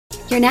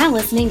You're now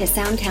listening to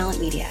Sound Talent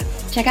Media.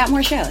 Check out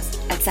more shows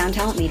at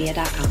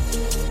soundtalentmedia.com.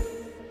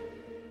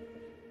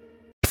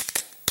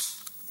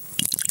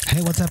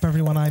 Hey, what's up,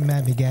 everyone? I'm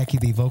Matt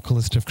Migaki, the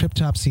vocalist of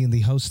Cryptopsy and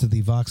the host of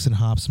the Vox and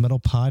Hops Metal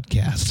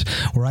Podcast,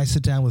 where I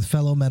sit down with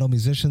fellow metal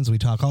musicians. We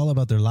talk all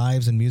about their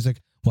lives and music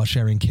while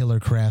sharing killer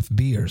craft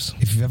beers.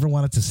 If you've ever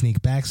wanted to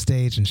sneak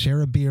backstage and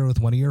share a beer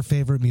with one of your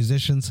favorite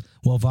musicians,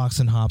 well, Vox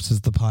and Hops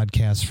is the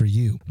podcast for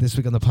you. This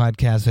week on the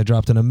podcast, I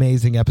dropped an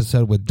amazing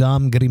episode with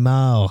Dom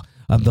Grimal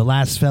of The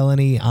Last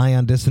Felony,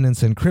 Ion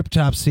Dissonance, and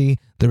Cryptopsy.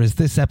 There is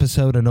this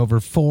episode and over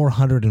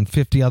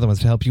 450 other ones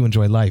to help you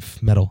enjoy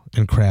life, metal,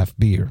 and craft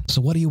beer.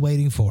 So what are you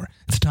waiting for?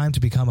 It's time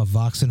to become a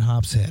Vox and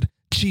Hops head.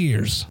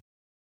 Cheers!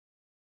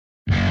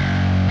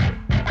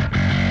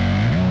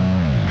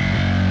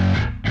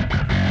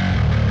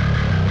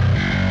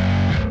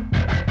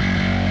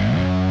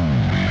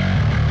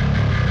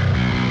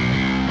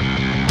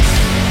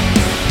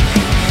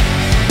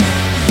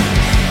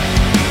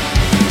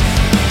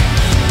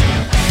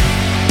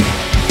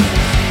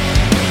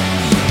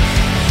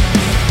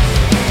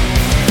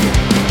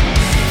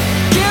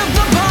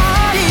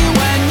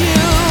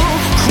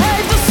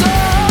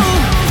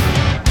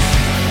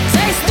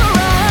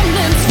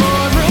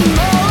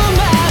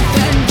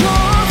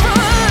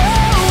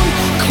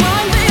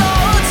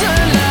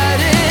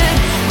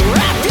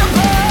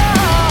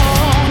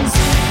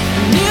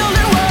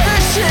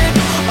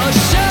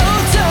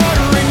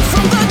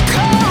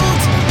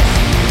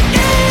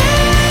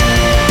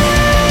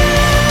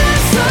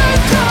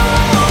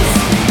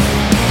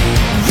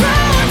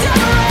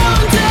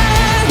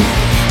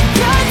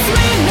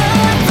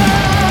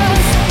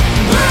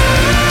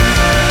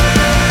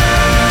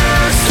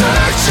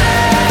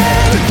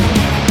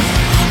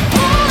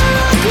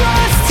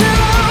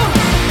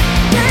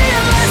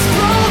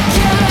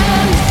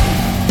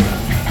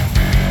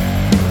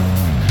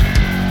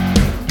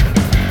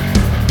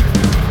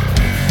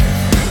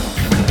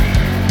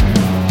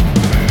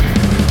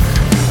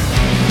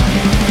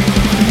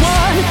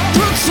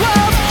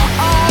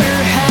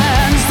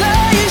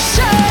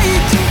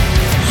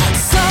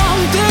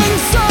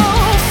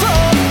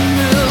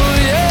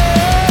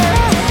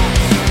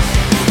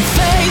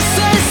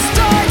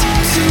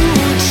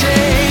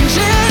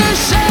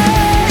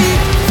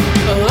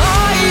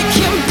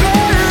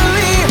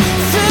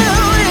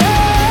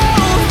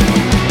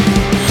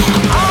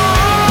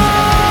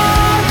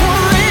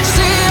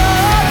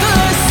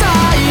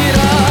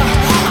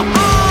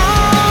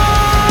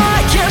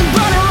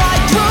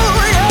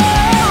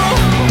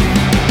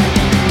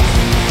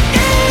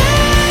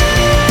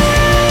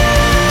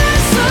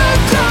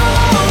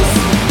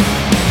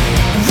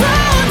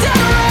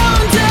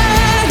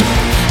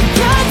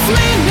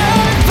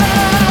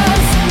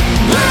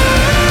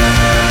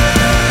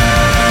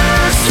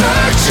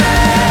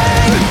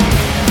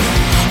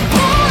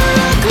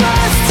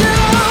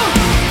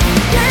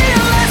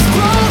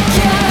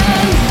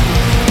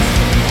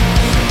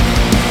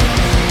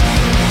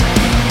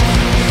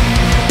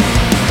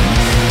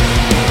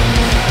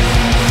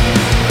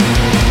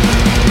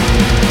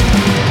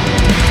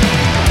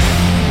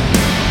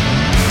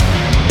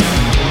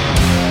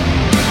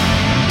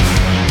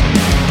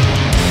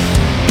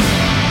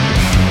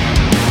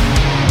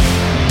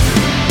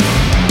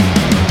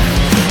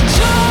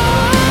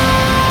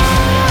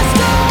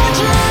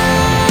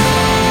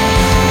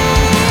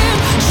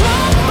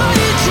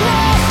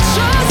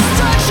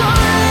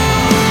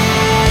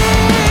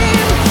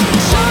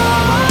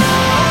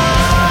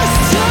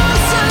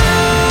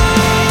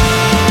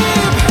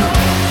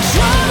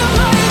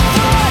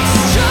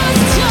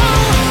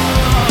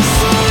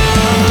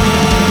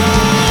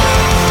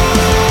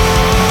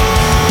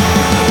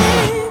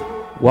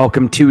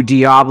 Welcome to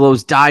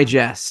Diablo's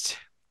Digest.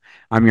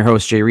 I'm your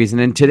host, Jay Reason,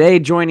 and today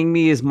joining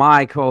me is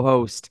my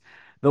co-host,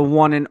 the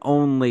one and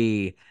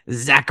only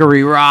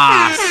Zachary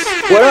Ross.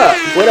 What up?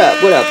 What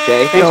up? What up,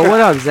 Jay? What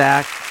up,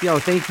 Zach?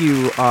 Thank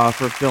you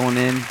for filling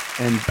in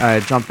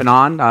and jumping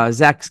on.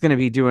 Zach's going to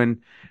be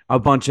doing a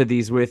bunch of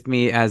these with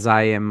me as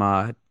I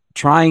am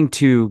trying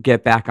to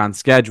get back on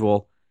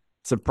schedule.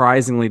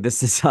 Surprisingly,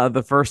 this is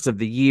the first of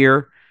the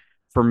year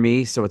for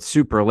me, so it's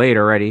super late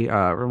already.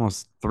 We're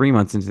almost 3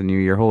 months into the new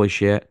year. Holy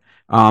shit.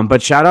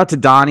 But shout out to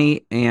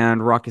Donnie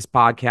and Ruckus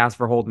Podcast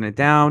for holding it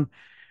down.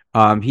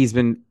 He's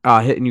been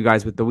hitting you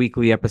guys with the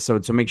weekly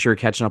episodes, so make sure you're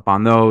catching up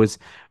on those.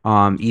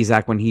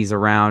 Isaac, when he's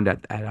around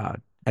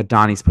at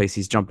Donnie's place,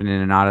 he's jumping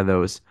in and out of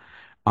those.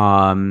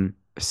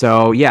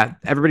 So yeah,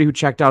 everybody who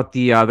checked out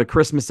the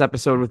Christmas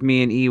episode with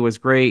me and E was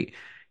great.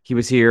 He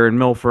was here in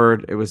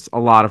Milford. It was a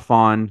lot of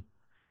fun.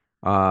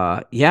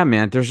 Yeah,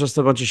 man, there's just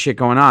a bunch of shit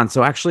going on.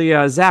 So actually,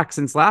 Zach,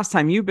 since last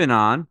time you've been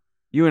on,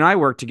 you and I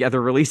worked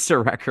together, released a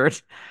record.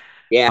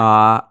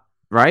 Yeah.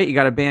 Right? You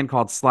got a band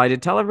called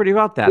Slided. Tell everybody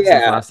about that since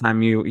last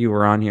time you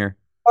were on here.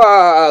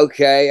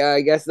 Okay. I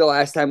guess the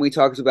last time we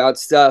talked about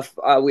stuff,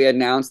 we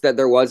announced that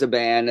there was a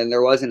band and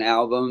there was an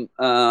album.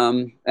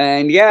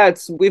 And yeah,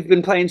 we've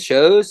been playing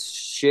shows.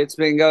 Shit's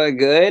been going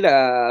good.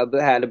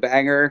 Had a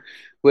banger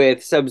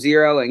with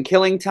Sub-Zero and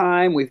Killing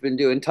Time. We've been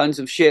doing tons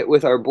of shit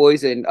with our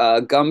boys in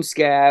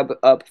Gumscab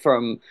up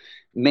from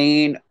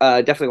Maine.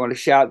 Definitely want to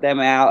shout them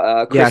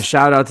out. Yeah, Chris.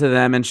 shout out to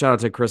them and shout out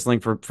to Chris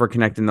Link for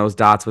connecting those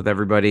dots with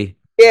everybody.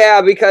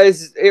 Yeah,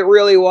 because it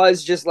really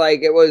was just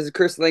like it was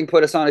Chris Link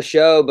put us on a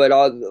show, but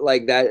all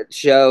like that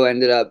show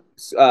ended up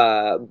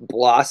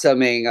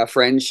blossoming a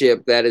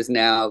friendship that is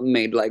now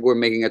made like we're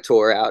making a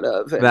tour out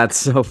of. And That's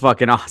so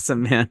fucking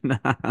awesome, man.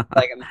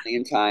 like a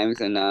million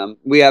times. And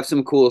we have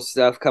some cool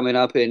stuff coming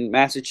up in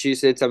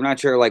Massachusetts. I'm not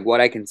sure like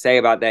what I can say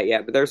about that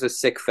yet, but there's a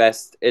sick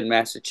fest in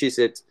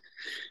Massachusetts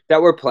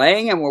that we're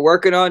playing, and we're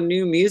working on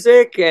new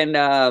music.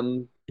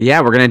 And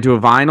Yeah, we're gonna do a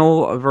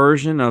vinyl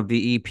version of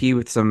the EP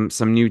with some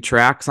new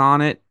tracks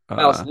on it.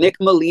 Nick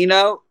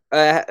Molino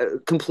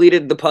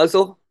completed the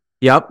puzzle.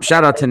 Yep,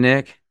 shout out to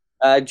Nick.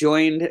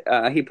 Joined.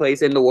 He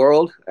plays in the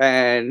world,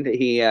 and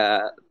he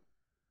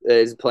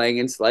is playing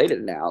in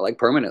Slighted now, like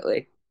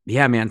permanently.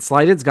 Yeah, man,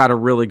 Slighted's got a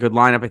really good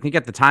lineup. I think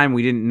at the time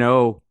we didn't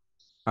know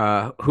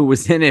who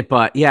was in it,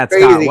 but yeah, it's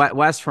Crazy. got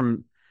Wes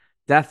from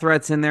Death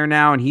Threats in there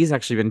now, and he's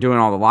actually been doing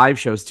all the live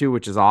shows too,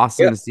 which is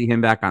awesome to see him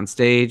back on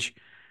stage.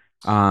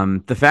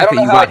 The fact that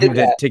you got him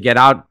to get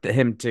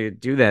him to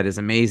do that is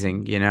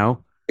amazing, you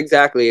know?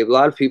 Exactly. A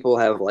lot of people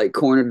have like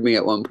cornered me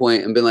at one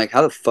point and been like,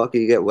 how the fuck do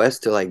you get Wes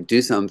to like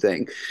do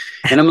something?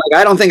 And I'm like,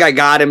 I don't think I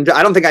got him.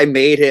 I don't think I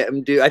made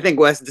him do. I think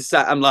Wes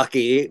decided. I'm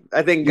lucky.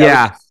 I think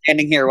I was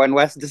standing here when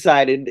Wes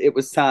decided it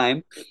was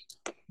time.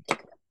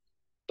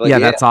 But yeah,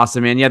 that's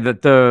awesome, man. Yeah,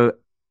 the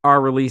our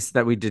release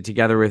that we did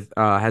together with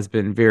has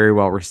been very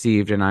well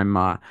received, and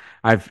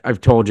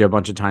I've told you a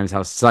bunch of times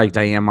how psyched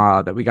I am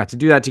that we got to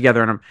do that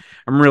together, and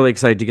I'm really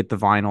excited to get the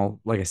vinyl,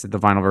 like I said, the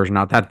vinyl version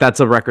out. That's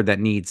a record that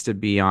needs to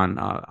be on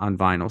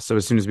vinyl. So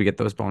as soon as we get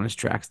those bonus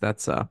tracks,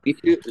 that's me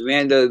too,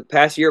 man. The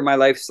past year of my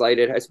life,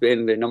 Slighted has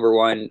been the number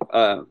one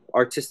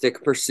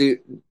artistic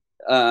pursuit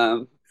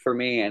for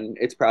me, and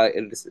it's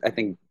probably I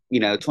think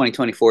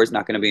 2024 is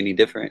not going to be any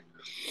different.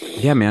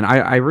 Yeah, man,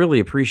 I really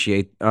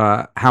appreciate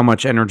how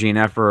much energy and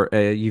effort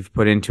you've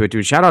put into it,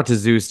 dude. Shout out to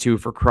Zeus too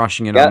for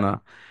crushing it on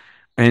the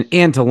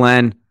and to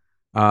Len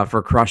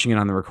for crushing it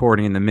on the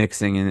recording and the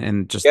mixing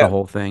and just the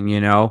whole thing, you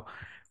know.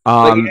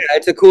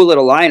 It's a cool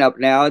little lineup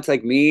now. It's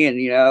like me and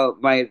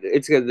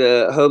it's got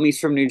the homies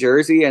from New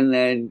Jersey, and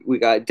then we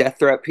got Death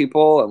Threat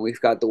people, and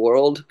we've got the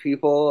World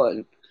people,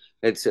 and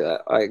it's a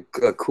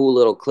cool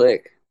little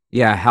clique.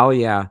 Yeah, hell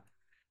yeah.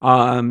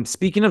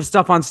 Speaking of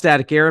stuff on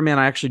Static Era, man,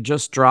 I actually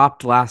just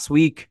dropped last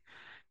week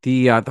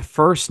the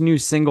first new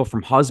single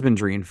from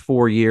Husbandry in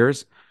 4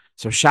 years.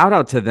 So shout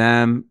out to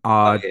them.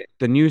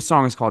 The new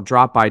song is called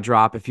Drop by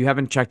Drop. If you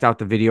haven't checked out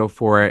the video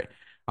for it,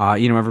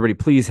 everybody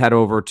please head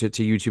over to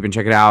YouTube and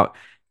check it out.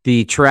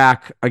 The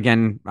track,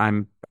 again,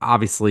 I'm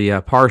obviously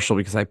partial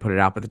because I put it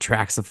out, but the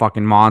track's a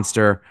fucking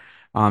monster.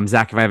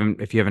 Zach,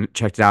 if you haven't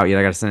checked it out yet,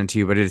 I gotta send it to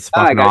you, but it's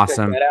fucking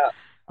awesome.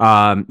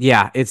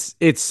 Yeah, it's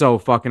so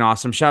fucking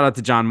awesome. Shout out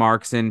to John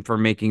Markson for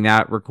making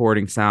that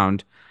recording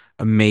sound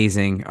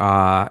amazing.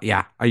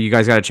 Yeah, you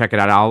guys got to check it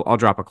out. I'll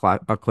drop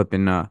a clip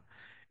in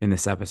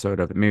this episode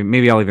of it.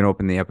 Maybe I'll even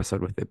open the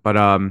episode with it. But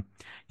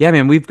yeah,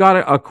 man, we've got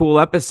a cool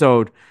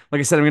episode. Like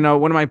I said,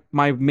 one of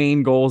my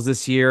main goals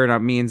this year,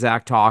 and me and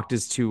Zach talked,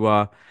 is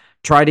to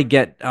try to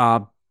get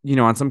on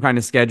some kind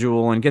of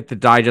schedule and get the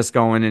digest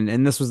going.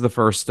 And this was the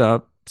first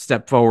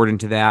step forward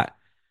into that.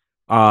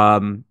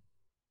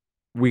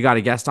 We got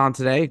a guest on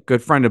today,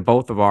 good friend of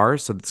both of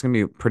ours, so it's gonna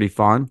be pretty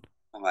fun.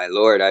 Oh my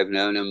lord, I've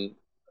known him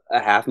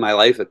half my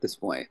life at this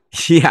point.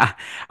 Yeah,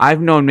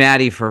 I've known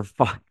Maddie for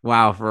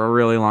a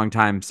really long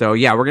time. So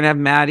yeah, we're gonna have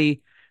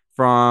Maddie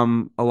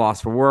from A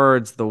Loss for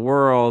Words, The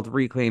World,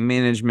 Reclaim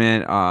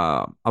Management,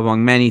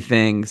 among many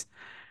things.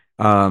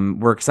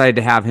 We're excited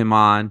to have him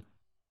on.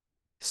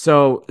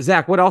 So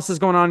Zach, what else is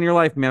going on in your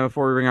life, man?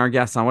 Before we bring our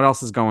guests on, what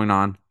else is going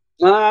on?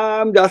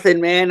 Nothing,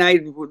 man.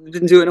 I've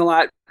been doing a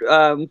lot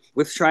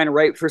with trying to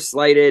write for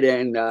Slighted,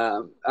 and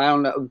I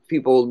don't know.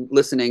 People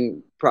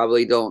listening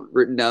probably don't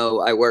know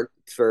I work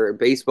for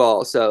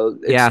baseball, so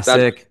it's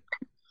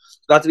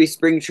about to be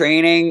spring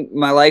training.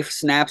 My life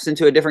snaps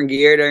into a different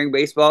gear during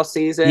baseball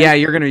season. Yeah,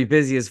 you're gonna be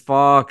busy as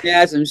fuck.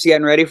 Yeah, so I'm just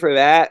getting ready for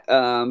that.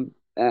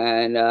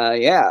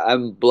 Yeah,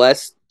 I'm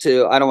blessed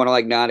to. I don't want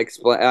to not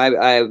explain.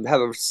 I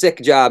have a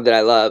sick job that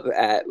I love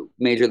at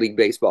Major League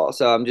Baseball,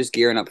 so I'm just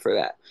gearing up for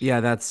that.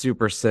 Yeah, that's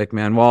super sick,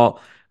 man. Well,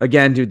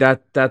 again, dude,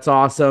 that's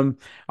awesome.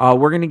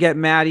 We're gonna get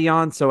Maddie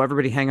on, so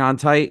everybody hang on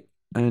tight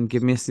and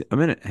give me a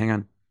minute. Hang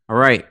on. All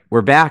right,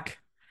 we're back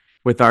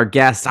with our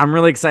guest. I'm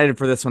really excited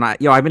for this one.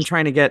 I've been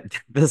trying to get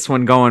this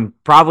one going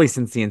probably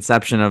since the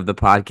inception of the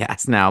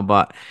podcast now,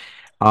 but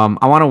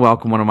I want to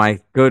welcome one of my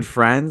good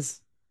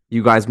friends.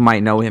 You guys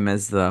might know him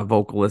as the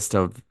vocalist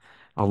of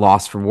A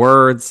Loss for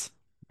Words,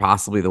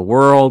 possibly The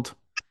World.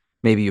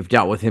 Maybe you've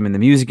dealt with him in the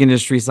music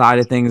industry side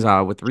of things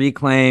with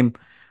Reclaim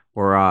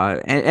or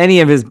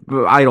any of his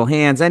idle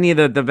hands, any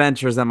of the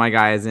ventures that my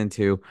guy is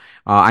into.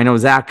 I know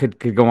Zach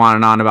could go on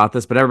and on about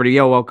this, but everybody,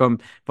 welcome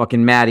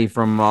fucking Maddie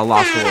from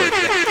Lost for Words.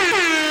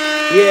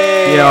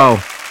 Yeah. Yo,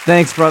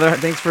 thanks, brother.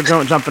 Thanks for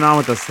jumping on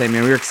with us today,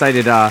 man. We're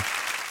excited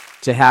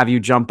to have you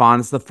jump on.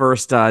 It's the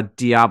first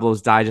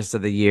Diablo's Digest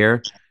of the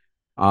year.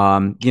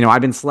 I've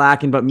been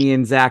slacking, but me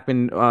and Zach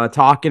been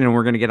talking, and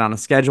we're gonna get on a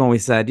schedule. And we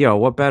said, "Yo,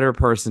 what better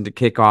person to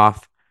kick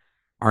off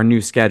our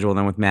new schedule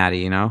than with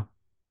Maddie?" No,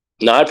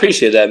 I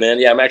appreciate that, man.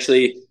 Yeah, I'm out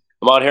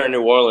here in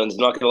New Orleans.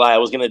 I'm not gonna lie, I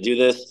was gonna do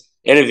this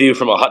interview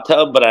from a hot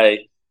tub, but I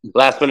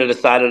last minute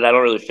decided I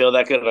don't really feel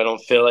that good. I don't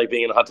feel like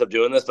being in a hot tub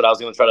doing this, but I was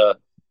gonna try to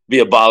be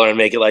a baller and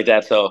make it like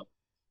that. So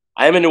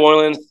I am in New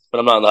Orleans, but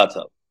I'm not in the hot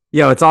tub.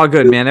 Yo, it's all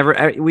good,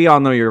 man. We all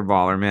know you're a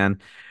baller, man.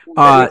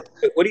 What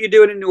are you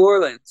doing in New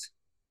Orleans?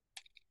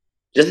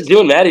 Just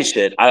doing Maddie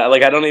shit. I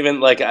don't even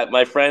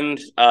my friend,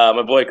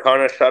 my boy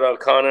Connor. Shout out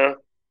Connor,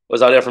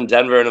 was out there from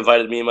Denver and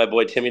invited me and my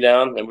boy Timmy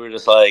down, and we were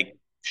just like,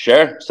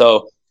 sure.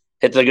 So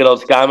hit the good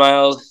old Sky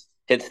Miles,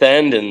 hit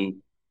send, and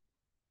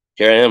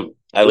here I am.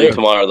 I leave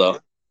tomorrow though.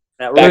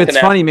 It's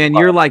funny, man.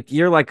 You're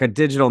like a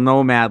digital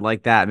nomad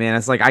like that, man.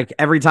 It's like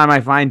every time I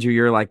find you,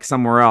 you're like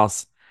somewhere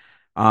else.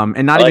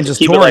 And not even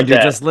just touring,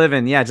 dude, just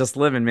living. Yeah, just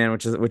living, man,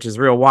 which is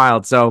real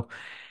wild. So,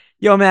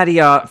 yo, Maddie,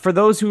 for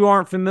those who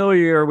aren't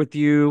familiar with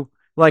you,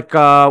 like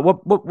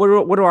what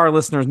do our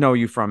listeners know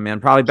you from, man?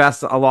 Probably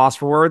best a loss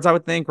for words, I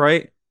would think,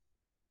 right?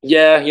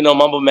 Yeah,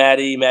 Mumble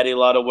Maddie, a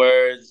lot of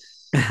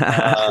words.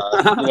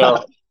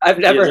 I've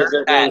never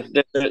heard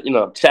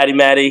that. Chatty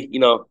Maddie,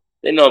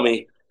 they know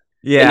me.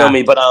 Yeah. They know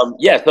me. But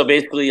so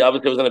basically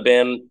obviously I was in a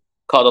band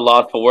called A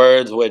Loss for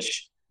Words,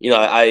 which,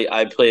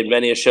 I played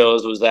many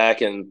shows with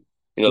Zach and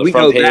we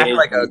front go back page.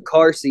 like a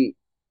car seat.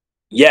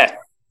 Yes.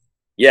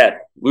 Yeah.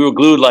 We were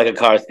glued like a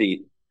car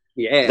seat.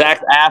 Yeah.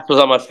 Zach's ass was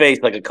on my face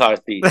like a car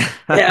seat.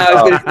 Yeah, I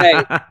was gonna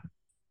say.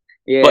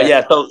 Yeah. But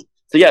yeah, so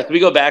we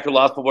go back to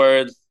Lost for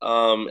Words.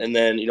 And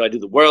then, I do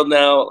The World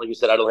now. Like you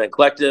said, Idle Hand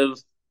Collective,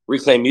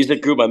 Reclaim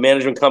Music Group, my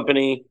management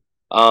company.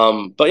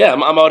 But yeah,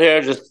 I'm out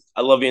here.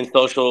 I love being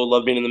social,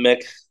 love being in the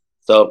mix.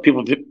 So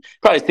people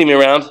probably see me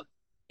around.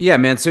 Yeah,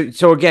 man.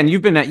 So again,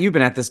 you've been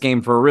at this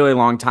game for a really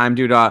long time,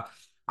 dude.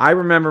 I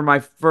remember my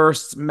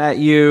first met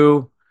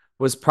you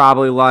was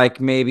probably like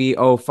maybe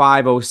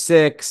 05,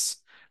 06.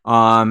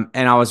 And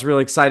I was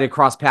really excited to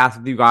cross paths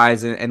with you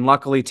guys. And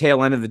luckily,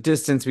 tail end of the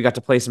distance, we got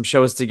to play some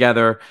shows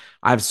together.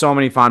 I have so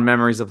many fond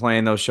memories of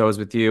playing those shows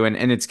with you.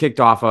 And it's kicked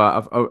off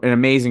an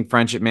amazing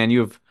friendship, man.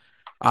 You've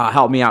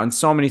helped me out in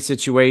so many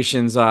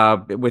situations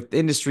with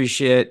industry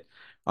shit.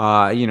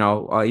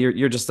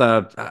 You're just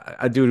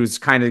a dude who's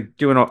kind of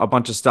doing a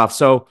bunch of stuff.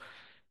 So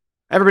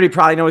everybody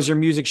probably knows your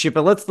music shit,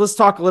 but let's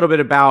talk a little bit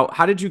about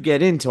how did you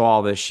get into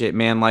all this shit,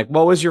 man? Like,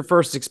 what was your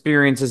first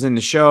experiences in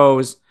the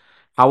shows?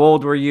 How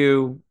old were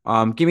you?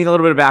 Give me a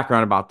little bit of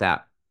background about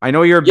that. I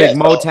know you're a big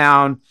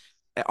Motown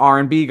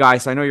R&B guy,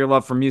 so I know your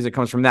love for music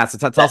comes from that. So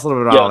tell us a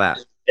little bit about all that.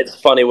 It's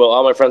funny. Well,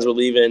 all my friends were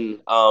leaving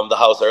the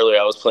house earlier.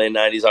 I was playing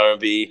 90s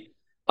R&B.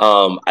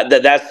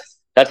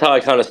 That's how I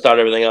kind of start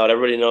everything out.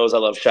 Everybody knows I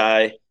love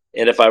Shy,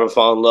 and If I Ever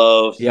Fall in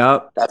Love.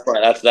 Yep. That's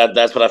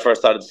what I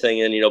first started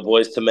singing.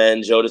 Boys to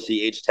Men,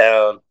 Jodeci, H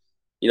Town.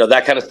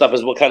 That kind of stuff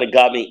is what kind of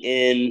got me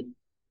in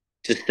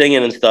to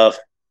singing and stuff.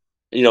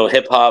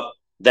 Hip hop.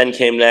 Then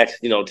came next.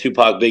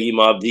 Tupac, Biggie,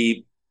 Mobb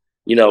Deep.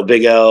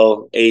 Big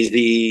L, AZ.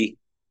 The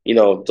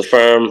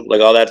Firm,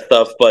 like all that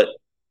stuff. But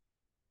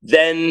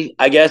then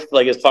I guess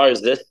like as far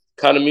as this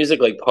kind of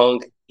music, like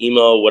punk,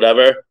 emo,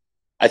 whatever,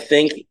 I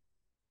think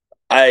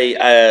I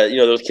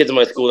there was kids in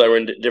my school that were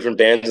in different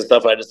bands and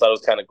stuff, and I just thought it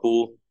was kind of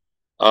cool.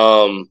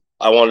 I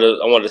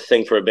wanted to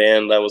sing for a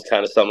band. That was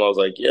kind of something I was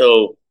like,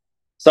 yo.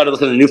 Started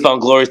listening to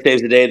Newfound Glory,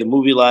 Saves the Day, The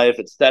Movie Life,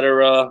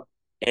 etc.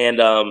 And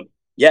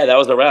that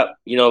was a wrap.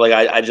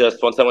 I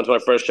just once I went to my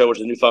first show, which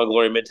was Newfound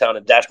Glory Midtown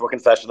at Dashboard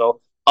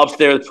Confessional,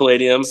 upstairs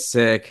Palladium.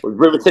 Sick.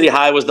 River City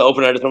High was the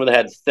opener. I just remember they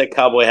had sick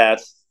cowboy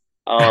hats.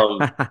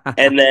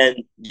 And then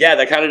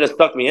that kind of just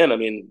stuck me in. I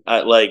mean,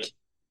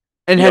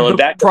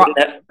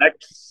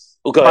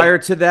 prior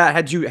to that,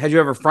 had you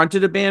ever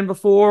fronted a band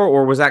before,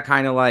 or was that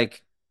kind of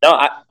like?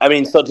 No, I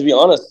mean, so to be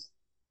honest,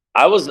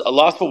 I was a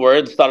Lost for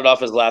Words. Started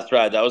off as Last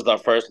Ride. That was our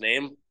first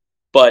name,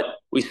 but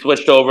we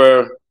switched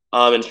over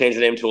and changed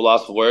the name to A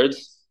Lost for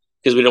Words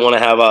because we didn't want to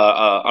have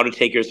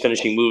Undertaker's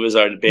Finishing Move as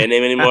our band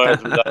name anymore.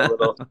 As we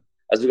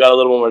got a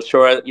little more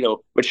mature,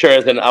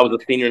 mature than I was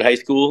a senior in high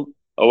school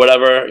or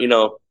whatever,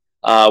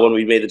 when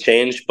we made the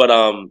change. But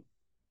I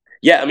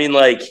mean,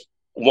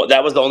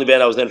 that was the only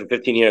band I was in for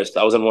 15 years.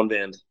 I was in one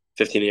band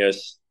 15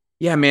 years.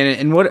 Yeah,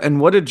 man. And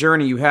what a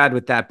journey you had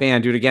with that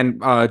band, dude. Again,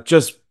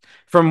 just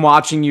from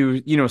watching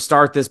you,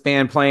 start this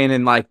band playing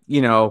in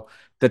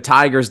the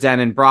Tiger's Den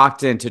in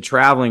Brockton to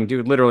traveling,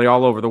 dude, literally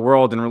all over the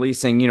world and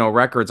releasing,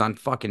 records on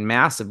fucking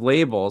massive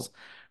labels.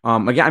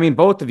 Again, I mean,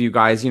 both of you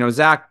guys,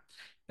 Zach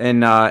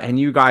and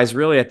you guys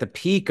really at the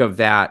peak of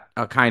that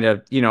kind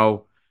of,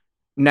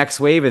 next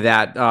wave of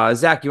that.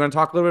 Zach, you want to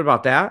talk a little bit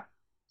about that?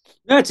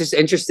 No, it's just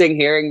interesting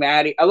hearing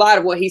Maddie. A lot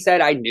of what he said,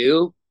 I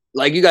knew.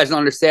 Like, you guys don't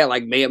understand.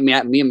 Like, me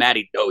and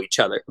Maddie know each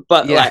other,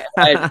 but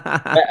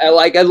I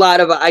like a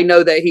lot of. I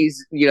know that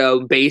he's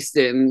based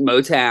in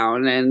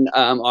Motown and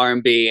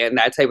R&B and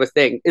that type of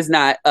thing is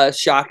not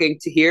shocking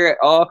to hear at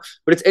all.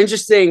 But it's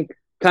interesting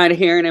kind of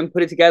hearing him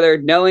put it together,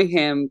 knowing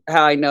him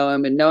how I know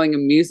him and knowing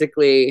him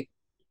musically,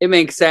 it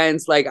makes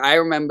sense. Like I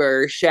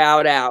remember,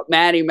 shout out,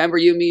 Maddie, remember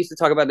you and me used to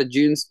talk about the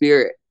June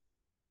Spirit.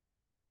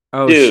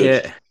 Oh Dude.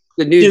 shit.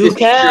 The new To Disney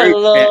Spirit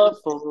band.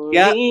 California.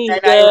 Yeah,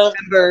 and I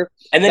remember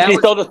And then she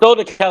sold the soul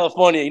to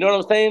California. You know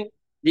what I'm saying?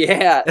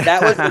 yeah,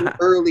 that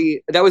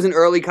was an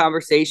early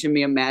conversation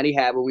me and Maddie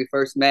had when we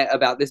first met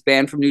about this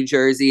band from New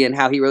Jersey and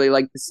how he really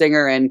liked the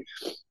singer, and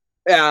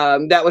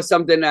that was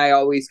something I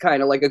always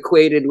kind of like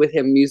equated with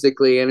him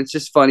musically, and it's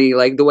just funny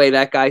like the way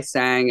that guy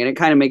sang, and it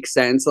kind of makes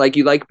sense. Like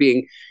you liked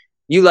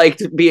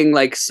being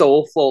like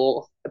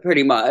soulful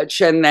pretty much,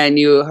 and then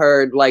you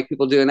heard like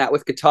people doing that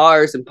with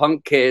guitars and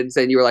punk kids,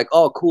 and you were like,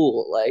 oh,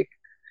 cool, like.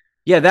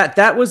 Yeah,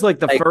 that was like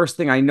the first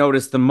thing I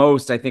noticed the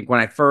most. I think when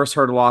I first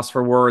heard "Lost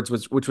for Words,"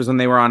 which was when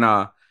they were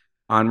on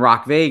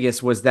Rock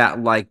Vegas, was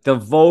that like the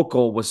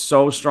vocal was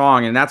so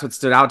strong, and that's what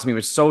stood out to me. It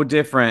was so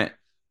different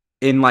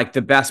in like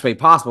the best way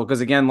possible.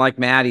 Because again, like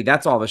Maddie,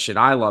 that's all the shit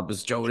I love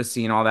was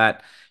Jodeci and all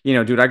that. You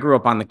know, dude, I grew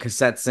up on the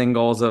cassette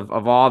singles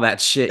of all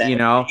that shit. You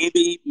know,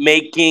 baby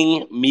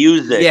making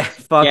music. Yeah,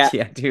 fuck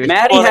yeah, dude.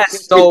 Maddie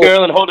has soul.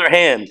 Girl and hold her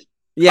hand.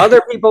 Yeah.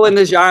 Other people in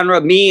the genre,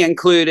 me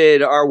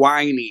included, are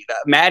whiny.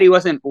 Maddie's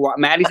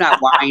not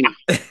whiny.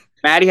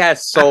 Maddie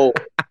has soul.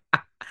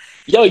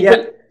 Yo,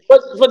 yeah.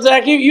 But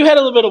Zach, you had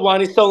a little bit of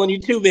whiny soul in you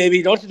too,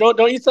 baby. Don't you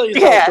tell yourself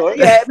short.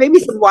 Yeah, maybe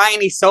some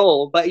whiny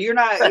soul, but you're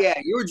not. Yeah,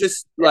 you were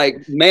just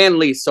like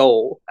manly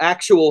soul,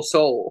 actual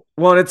soul.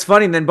 Well, it's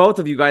funny. Then both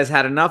of you guys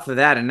had enough of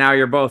that, and now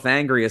you're both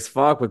angry as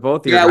fuck with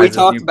both of your guys'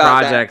 new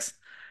projects. That.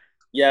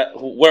 Yeah,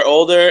 we're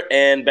older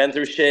and been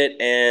through shit,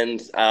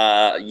 and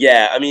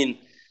yeah, I mean.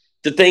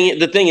 The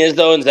thing is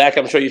though, and Zach,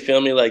 I'm sure you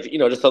feel me. Like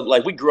just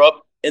like we grew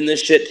up in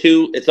this shit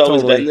too. It's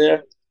always been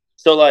there.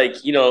 So like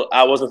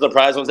I wasn't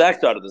surprised when Zach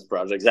started this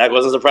project. Zach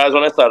wasn't surprised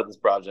when I started this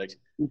project.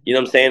 You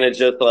know what I'm saying? It's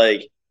just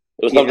like it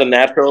was something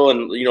natural,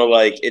 and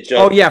like it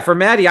just. Oh yeah, for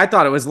Maddie, I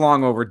thought it was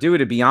long overdue.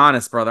 To be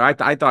honest, brother,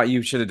 I thought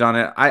you should have done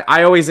it.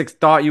 I always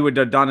thought you would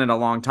have done it a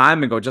long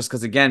time ago, just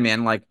because again,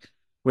 man, like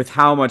with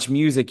how much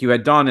music you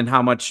had done and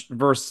how much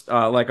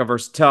like a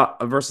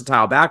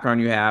versatile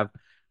background you have.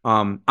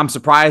 I'm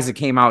surprised it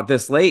came out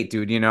this late,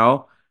 dude.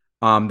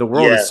 The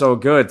world is so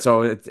good,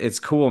 so it's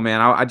cool, man.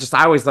 I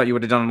always thought you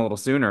would have done it a little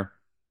sooner.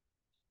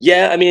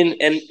 Yeah, I mean,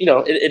 and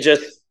it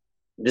just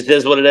this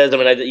is what it is. I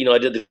mean, I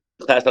did the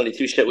Class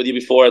 92 shit with you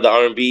before, the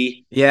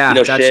R&B. Yeah,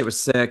 that shit was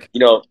sick.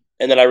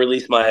 And then I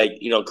released my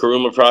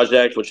Karuma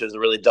project, which is a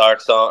really dark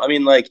song. I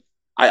mean, like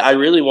I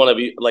really want to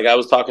be like I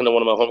was talking to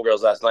one of my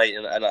homegirls last night,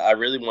 and I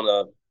really want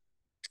to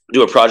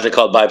do a project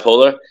called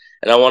Bipolar,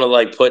 and I want to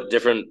like put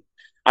different.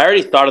 I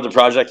already started the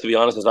project, to be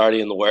honest. It's already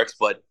in the works,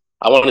 but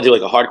I want to do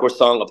like a hardcore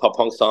song, a pop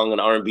punk song, an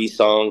R&B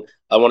song.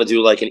 I want to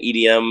do like an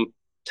EDM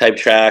type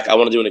track. I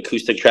want to do an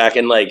acoustic track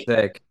and like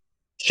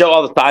show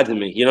all the sides of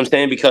me. You know what I'm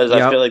saying? Because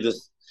I feel like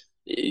this,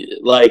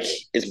 like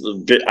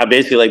I'm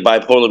basically like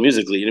bipolar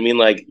musically. You know what I mean?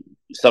 Like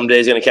some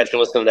days you're gonna catch me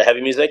listening to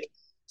heavy music.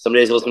 Some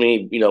days you'll listen to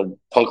me,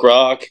 punk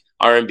rock,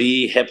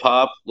 R&B, hip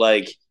hop,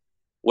 like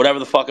whatever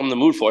the fuck I'm in the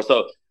mood for.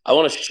 So I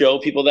want to show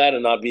people that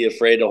and not be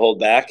afraid to hold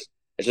back.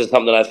 It's just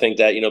something I think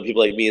that,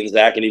 people like me and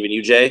Zach and even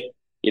you, Jay,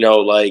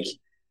 like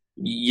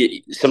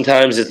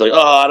sometimes it's like, oh,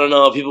 I don't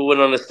know, people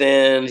wouldn't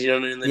understand, you know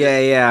what I mean?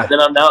 Yeah. Then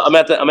I'm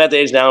at the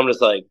age now, I'm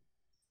just like,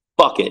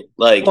 fuck it.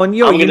 Like, I'm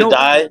going to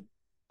die.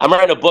 I'm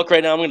writing a book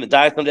right now. I'm going to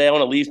die someday. I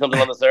want to leave something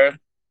on this earth.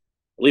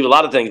 Leave a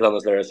lot of things on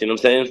this earth. You know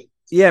what I'm saying?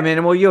 Yeah,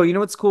 man. Well, you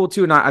know what's cool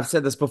too, and I've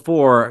said this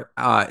before,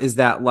 is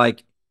that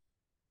like,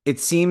 it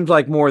seems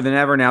like more than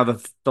ever now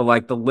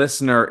the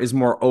listener is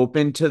more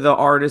open to the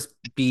artist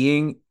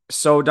being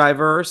so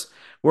diverse,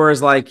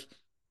 whereas like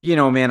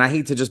man, I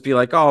hate to just be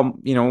like, oh,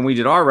 when we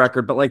did our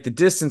record, but like the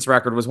Distance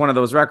record was one of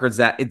those records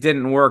that it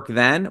didn't work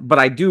then, but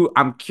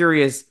I'm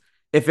curious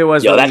if it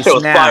was that shit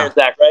was now. Fire,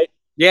 Zach, right?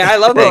 Yeah, I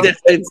love the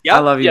Distance. Yep. I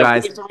love you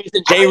guys.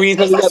 Jay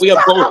Reason, we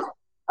got both.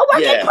 A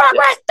work in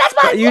progress. That's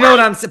my. You know what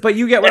I'm saying, but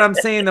you get what I'm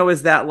saying though,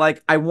 is that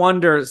like I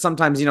wonder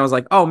sometimes, it's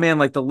like, oh man,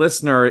 like the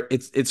listener,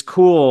 it's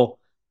cool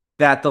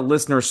that the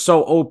listener's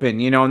so open,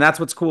 and that's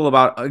what's cool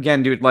about,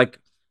 again, dude, like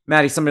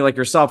Maddie, somebody like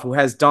yourself who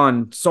has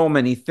done so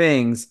many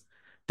things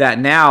that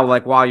now,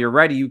 like while you're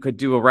ready, you could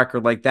do a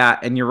record like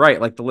that. And you're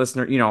right, like the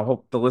listener,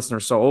 hope the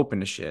listener's so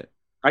open to shit.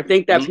 I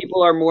think that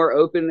people are more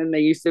open than they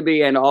used to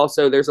be, and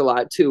also there's a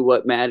lot to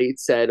what Maddie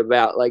said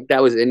about like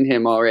that was in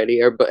him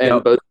already,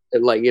 both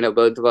like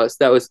both of us.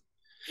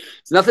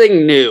 It's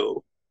nothing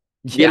new,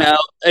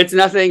 it's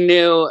nothing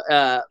new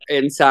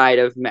inside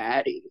of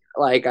Maddie.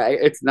 Like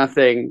it's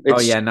nothing.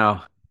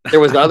 No. There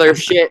was other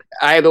shit.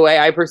 The way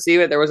I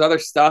perceive it, there was other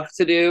stuff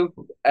to do.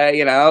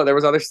 There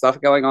was other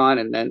stuff going on,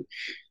 and then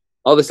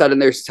all of a sudden,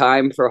 there's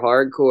time for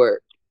hardcore.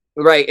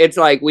 Right? It's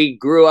like we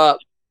grew up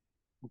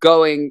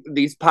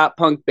these pop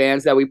punk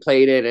bands that we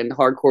played in and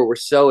hardcore were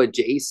so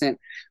adjacent.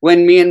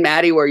 When me and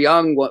Maddie were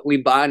young, we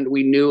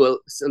knew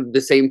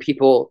the same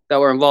people that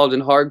were involved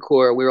in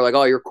hardcore. We were like,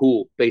 oh, you're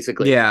cool,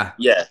 basically. Yeah.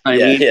 I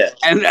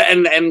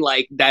mean, and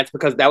like that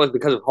was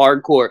because of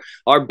hardcore.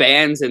 Our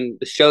bands and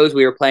the shows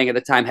we were playing at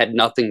the time had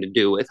nothing to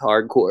do with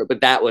hardcore,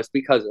 but that was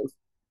because of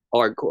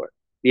hardcore.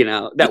 We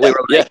were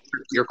like,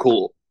 you're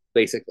cool,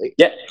 basically.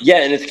 Yeah,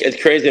 and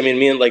it's crazy. I mean,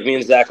 me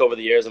and Zach over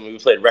the years, I mean, we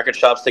played record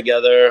shops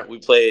together. We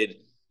played,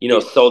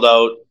 sold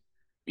out,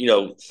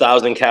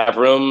 1,000-cap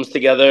rooms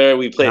together.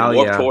 We played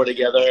Warped Tour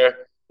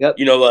together. Yep.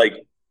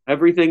 Like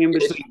everything in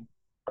between.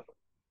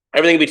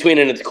 Everything in between,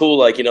 and it's cool,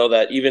 like,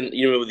 that even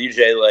with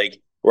UJ, like,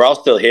 we're all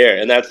still here,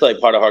 and that's like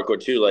part of hardcore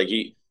too. Like,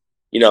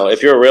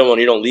 if you're a real one,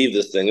 you don't leave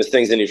this thing. This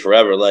thing's in you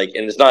forever. Like,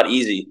 and it's not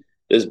easy.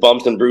 There's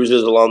bumps and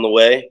bruises along the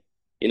way.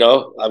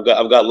 I've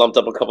got lumped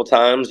up a couple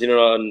times,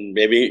 and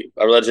maybe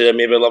I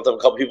lumped up a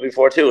couple people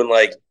before too. And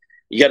like,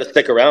 you got to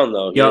stick around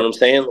though. You know what I'm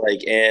saying?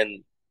 Like,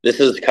 and this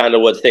is kind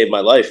of what saved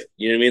my life.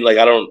 You know what I mean? Like,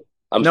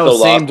 I'm so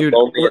lost, and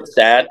lonely, and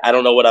sad. I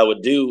don't know what I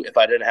would do if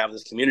I didn't have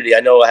this community. I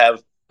know I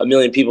have a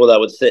million people that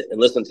would sit and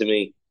listen to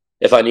me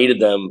if I needed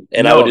them,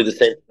 and I would do the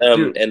same for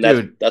them. And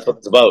that's what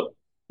it's about.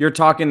 You're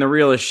talking the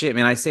realest shit,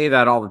 man. I say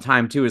that all the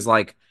time too, is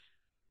like,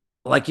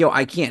 yo,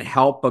 I can't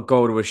help but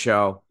go to a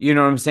show. You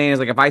know what I'm saying? It's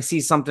like, if I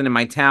see something in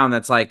my town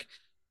that's like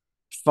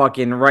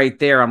fucking right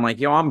there, I'm like,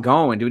 yo, I'm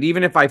going, dude.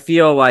 Even if I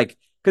feel like,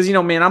 because,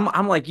 man,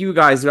 I'm like you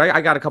guys, dude.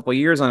 I got a couple of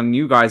years on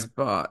you guys.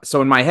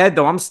 So in my head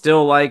though, I'm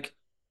still like,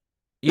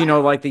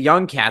 like the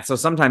young cats. So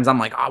sometimes I'm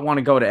like, I want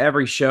to go to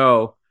every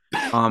show.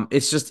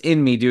 It's just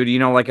in me, dude.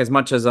 Like, as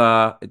much as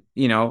I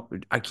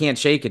can't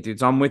shake it, dude.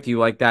 So I'm with you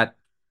like that.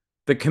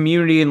 The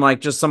community and like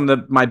just some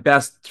of my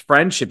best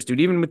friendships, dude.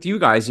 Even with you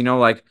guys,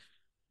 like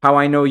how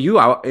I know you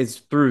out is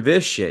through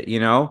this shit,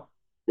 Yeah.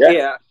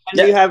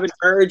 And you have an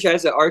urge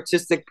as an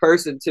artistic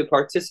person to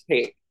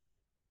participate,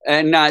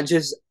 and not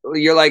just,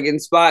 you're like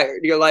inspired.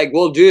 You're like,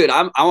 well, dude,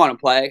 I want to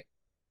play.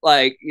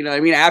 Like, what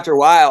I mean? After a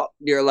while,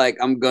 you're like,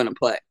 I'm gonna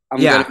play.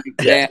 I'm gonna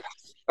dance.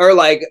 Or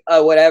like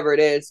whatever it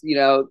is,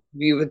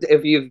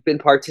 if you've been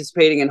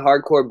participating in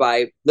hardcore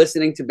by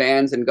listening to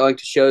bands and going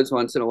to shows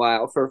once in a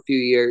while for a few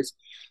years,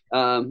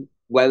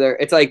 whether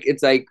it's like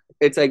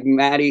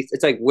Maddie,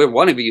 it's like what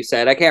one of you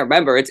said, I can't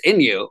remember. It's in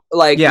you.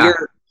 Like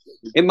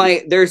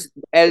there's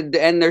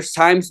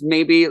times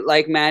maybe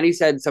like Maddie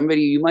said,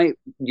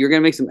 you're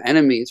gonna make some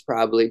enemies,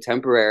 probably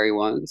temporary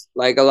ones,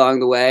 like along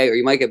the way, or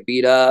you might get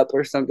beat up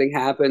or something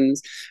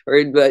happens,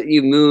 but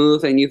you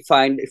move and you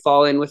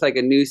fall in with like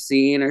a new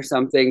scene or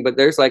something. But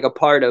there's like a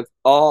part of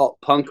all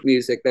punk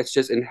music that's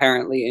just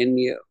inherently in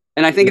you,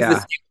 and I think it's the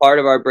same part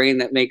of our brain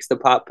that makes the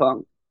pop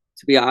punk,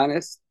 to be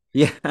honest.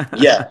 No,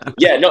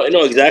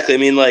 exactly. I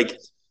mean, like,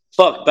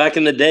 fuck, back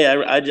in the day,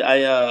 I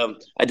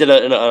did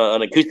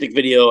an acoustic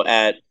video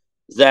at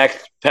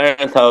Zach's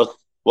parents' house,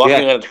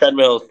 walking on a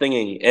treadmill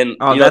singing, and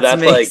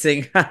that's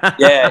amazing. Like,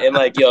 and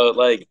like,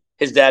 like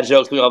his dad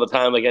jokes me all the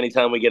time. Like,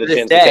 anytime we get a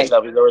chance to catch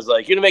up, he's always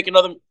like, "You gonna make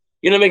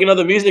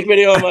another music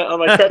video on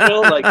my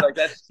treadmill?" Like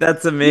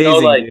that's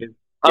amazing. Like, dude.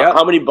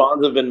 How many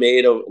bonds have been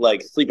made of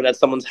like sleeping at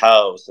someone's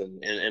house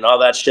and all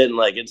that shit, and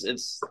like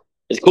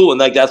it's cool, and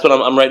like that's what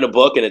I'm writing a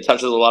book, and it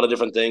touches a lot of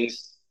different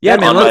things. Yeah,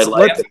 man.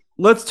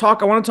 Let's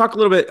talk. I want to talk a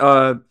little bit,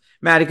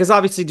 Maddie, because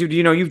obviously, dude,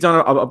 you've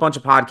done a bunch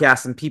of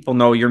podcasts and people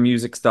know your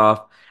music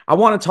stuff. I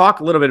want to talk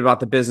a little bit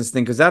about the business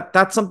thing, because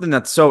that's something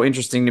that's so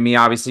interesting to me.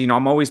 Obviously,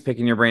 I'm always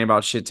picking your brain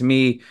about shit. To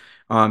me,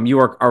 you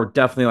are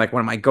definitely like one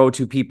of my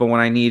go-to people when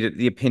I need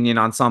the opinion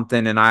on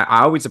something, and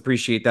I always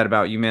appreciate that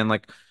about you, man.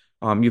 Like,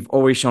 you've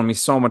always shown me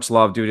so much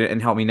love, dude,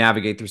 and helped me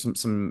navigate through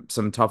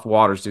some tough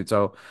waters, dude.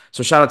 So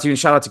shout out to you, and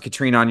shout out to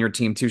Katrina on your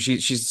team too.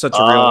 She's such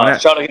a real one.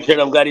 Shout out to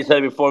Katrina. I'm glad you said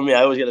it before me.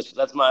 I always get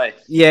that's my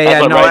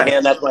right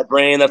hand, that's my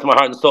brain, that's my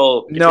heart and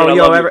soul.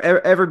 Katrina,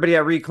 everybody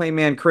at Reclaim,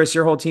 man. Chris,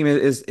 your whole team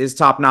is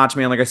top notch,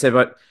 man. Like I said,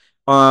 but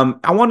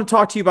I want to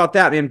talk to you about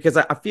that, man, because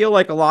I feel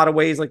like a lot of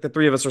ways, like the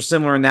three of us are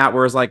similar in that,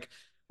 whereas like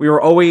we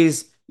were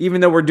always, even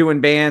though we're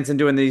doing bands and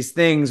doing these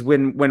things,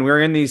 when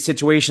we're in these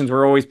situations,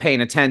 we're always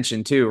paying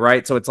attention too,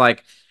 right? So it's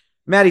like,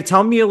 Maddie,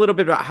 tell me a little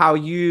bit about how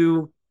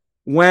you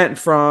went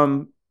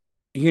from,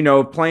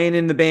 playing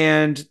in the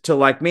band to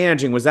like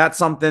managing. Was that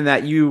something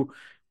that you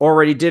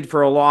already did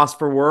for a Lost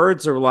for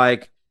Words, or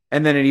like,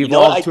 and then it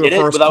evolved to a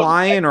first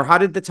client, or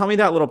tell me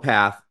that little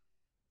path?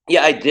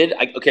 Yeah, I did.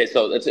 Okay,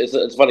 so it's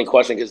a funny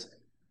question, because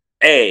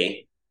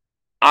I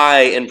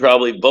and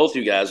probably both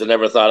you guys have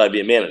never thought I'd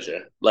be a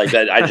manager. Like,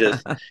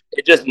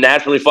 it just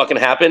naturally fucking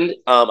happened.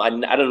 I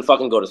didn't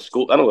fucking go to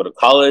school. I don't go to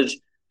college.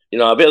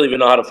 I barely even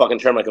know how to fucking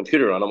turn my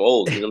computer on. I'm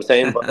old. You know what I'm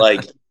saying? But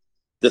like,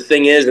 the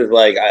thing is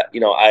like,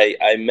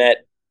 I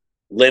met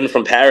Lynn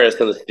from Paris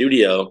in the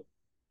studio,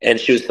 and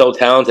she was so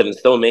talented and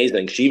so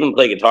amazing. She even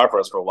played guitar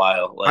for us for a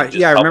while. Like,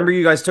 I remember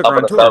you guys took her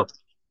on tour.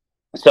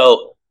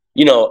 So,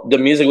 the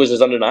music was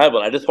just undeniable,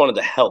 and I just wanted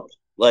to help.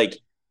 Like,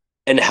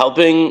 and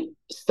helping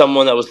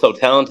someone that was so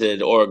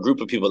talented, or a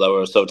group of people that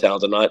were so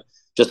talented, not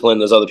just Lynn,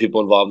 there's other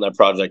people involved in that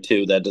project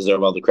too that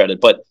deserve all the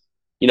credit. But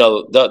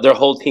their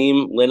whole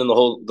team, Lynn and the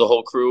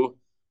whole crew.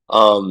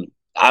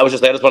 I was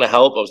just, I just want to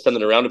help. I was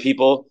sending it around to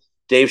people.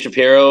 Dave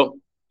Shapiro,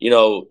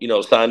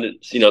 signed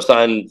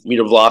me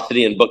to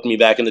Velocity and booked me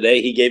back in the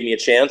day. He gave me a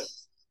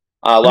chance.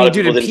 A lot of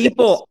people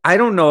didn't. I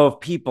don't know if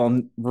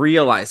people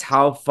realize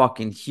how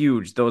fucking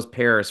huge those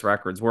Paris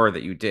records were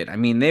that you did. I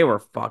mean, they were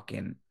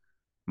fucking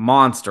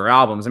monster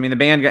albums. I mean, the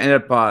band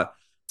ended up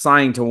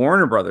signing to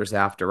Warner Brothers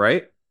after,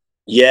 right?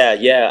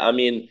 Yeah. I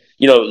mean,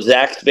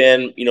 Zach's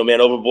band,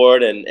 Man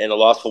Overboard and A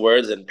Loss for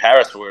Words and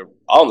Paris were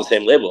all on the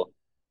same label.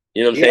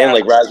 You know what I'm saying?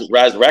 Like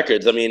Raz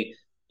Records. I mean,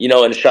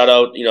 and shout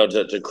out,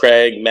 to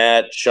Craig,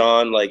 Matt,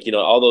 Sean, like,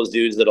 all those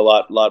dudes did a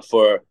lot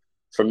for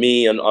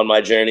me on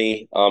my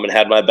journey, and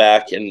had my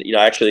back. And,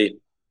 I actually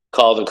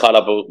called and caught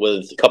up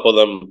with a couple of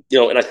them,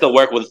 and I still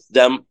work with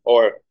them,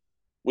 or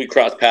we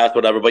cross paths,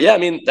 whatever. But yeah, I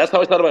mean, that's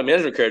how I started my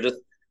management career. Just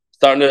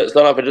start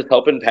off and just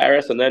helping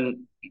Paris. And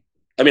then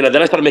I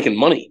started making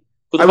money.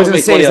 I was going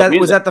to say,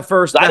 was that the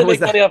first? I didn't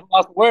make money off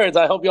Lost Words.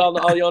 I hope y'all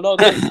know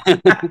this.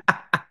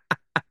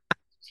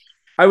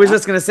 I was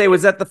just going to say,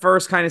 was that the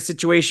first kind of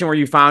situation where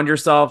you found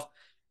yourself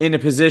in a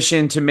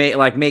position to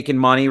making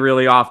money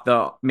really off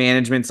the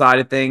management side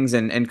of things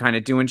and kind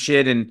of doing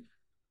shit? And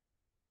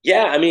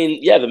yeah, I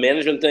mean, the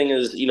management thing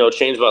is,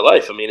 changed my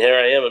life. I mean, here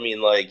I am. I mean,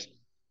 like,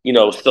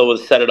 still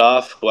with Set It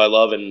Off, who I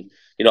love, and,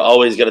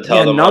 always got to tell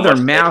them another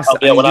massive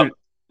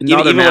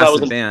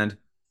band.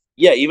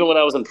 Yeah, even when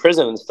I was in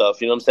prison and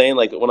stuff, you know what I'm saying?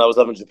 Like when I was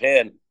up in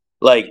Japan,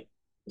 like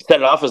Set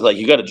It Off was like,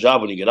 you got a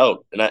job when you get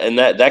out. And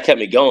that kept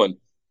me going.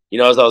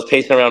 As I was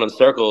pacing around in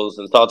circles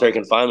in solitary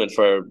confinement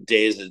for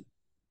days, it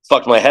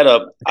fucked my head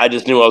up. I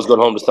just knew I was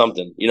going home to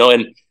something,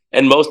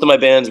 and most of my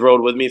bands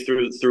rode with me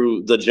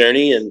through the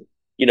journey. And,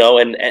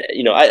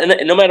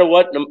 and no matter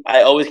what,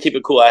 I always keep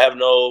it cool. I have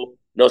no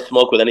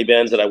smoke with any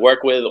bands that I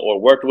work with or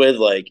worked with.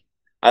 Like,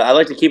 I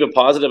like to keep it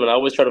positive, and I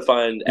always try to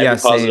find every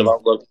positive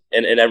outlook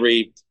in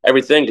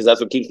everything, because that's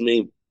what keeps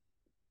me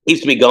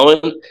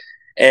going.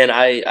 And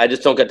I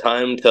just don't get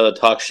time to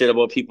talk shit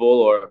about people,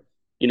 or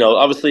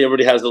obviously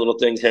everybody has the little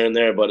things here and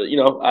there, but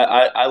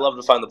I love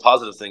to find the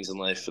positive things in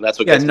life, and that's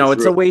what gets me through.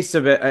 It's a waste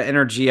of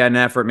energy and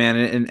effort, man.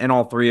 And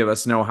all three of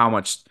us know how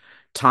much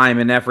time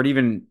and effort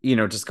even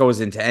just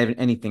goes into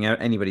anything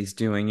anybody's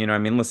doing. I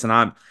mean, listen,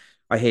 I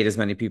hate as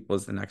many people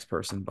as the next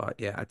person, but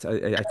yeah, I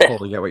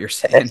totally get what you're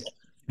saying.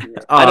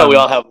 I know we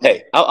all have.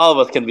 Hey, all of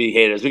us can be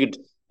haters. We could,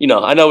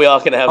 I know we all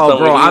can have. Oh,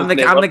 bro, I'm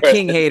the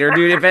king hater,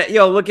 dude.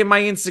 Look at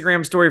my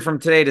Instagram story from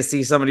today to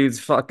see somebody who's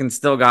fucking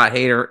still got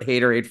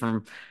hate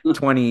from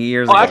 20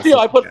 years ago. Actually,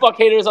 I put fuck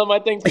haters on my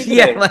thing too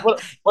today.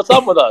 What's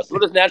up with us? We're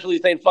just naturally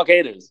saying fuck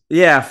haters.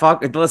 Yeah,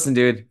 listen,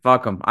 dude,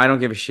 fuck them. I don't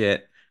give a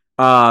shit.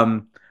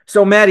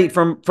 So Maddie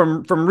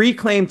from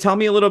Reclaim, tell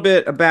me a little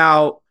bit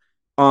about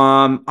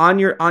on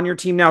your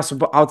team now. So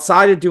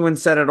outside of doing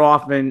Set It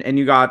Off and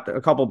you got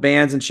a couple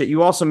bands and shit,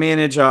 you also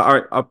manage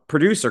a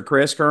producer,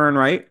 Chris Kern,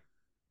 right?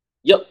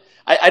 Yep.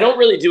 I don't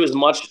really do as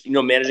much,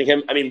 managing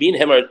him. I mean, me and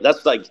him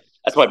that's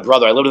my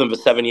brother. I lived with him for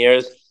 7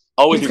 years.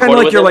 Always kind of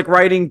like you're him. Like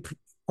writing.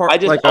 I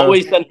just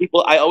always send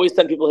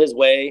people his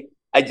way.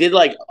 I did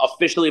like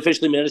officially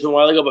manage him a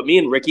while ago, but me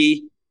and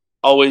Ricky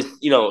always,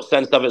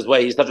 send stuff his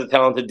way. He's such a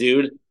talented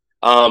dude.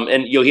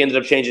 And he ended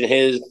up changing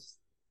his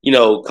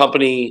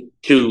company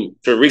to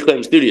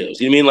Reclaim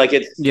Studios. You know what I mean? Like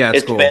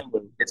it's cool.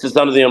 Family. It's just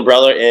under the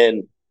umbrella.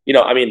 And,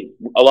 I mean,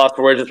 A Lost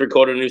for Words just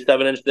recorded a new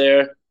 7-inch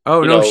there.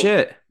 Oh, no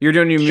shit. You're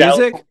doing new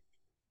music?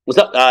 What's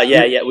up?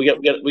 Yeah. We got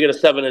a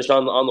 7-inch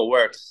on the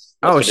works.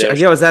 Oh, shit.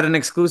 Yeah, was that an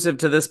exclusive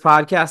to this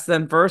podcast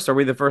then first? Are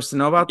we the first to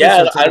know about this?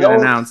 Yeah,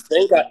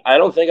 I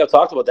don't think I've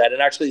talked about that.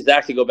 And actually,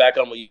 Zach, to go back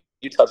on what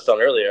you touched on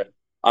earlier,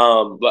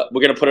 but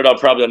we're going to put it on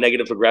probably on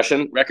Negative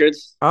Progression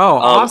Records. Oh,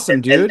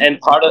 awesome, dude. And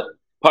part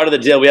of the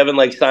deal, we haven't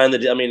signed the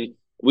deal. I mean,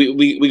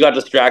 we got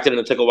distracted and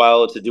it took a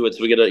while to do it,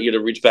 so we got to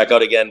reach back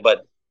out again.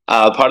 But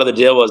part of the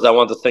deal was I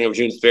want the singer of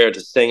June Spirit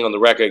to sing on the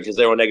record because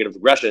they were on Negative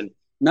Progression.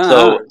 No.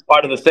 So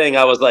part of the thing,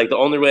 I was like, the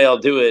only way I'll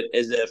do it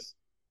is if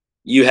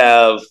you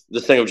have the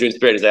singer of June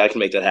Spirit. He's like, I can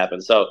make that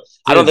happen. So dude,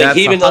 I don't think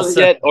he even knows it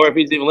yet, or if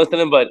he's even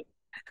listening. But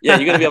yeah,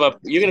 you're gonna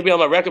be on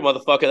my record,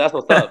 motherfucker. That's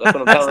what's up. That's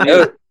what I'm telling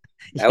you.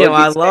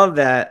 I love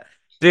that.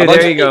 Dude,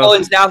 there you go. People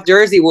in South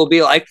Jersey will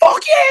be like,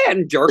 "Fuck yeah!"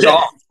 and jerk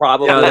off.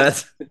 Probably.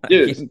 That's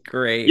dude,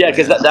 great. Yeah,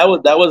 because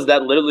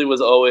that literally was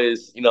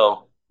always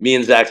me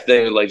and Zach's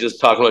thing, like just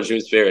talking about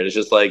June Spirit. It's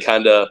just like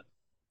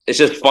it's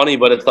just funny,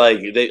 but it's like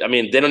they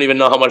don't even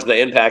know how much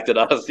they impacted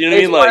us. You know what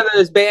I mean? Like one of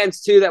those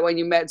bands too that when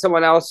you met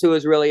someone else who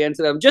was really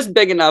into them, just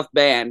big enough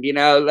band,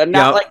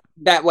 not like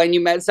that. When you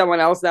met someone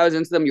else that was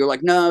into them, you were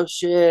like, "No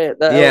shit."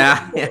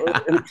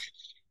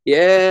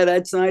 Yeah,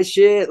 that's nice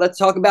shit. Let's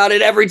talk about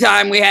it every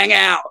time we hang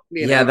out.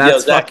 Yeah,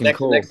 that's Zach, fucking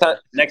cool.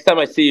 Next time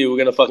I see you, we're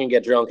gonna fucking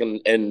get drunk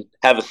and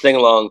have a sing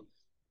along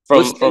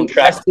from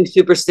track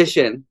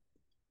Superstition.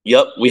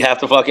 Yep, we have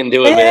to fucking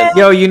do it, man.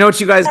 Yo, you know what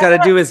you guys got to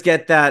do is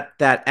get that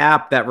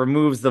app that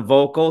removes the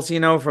vocals,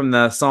 from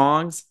the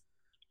songs.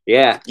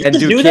 Yeah, and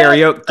do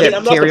karaoke.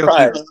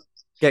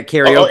 Get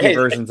karaoke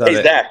versions of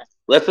it. Zach,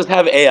 let's just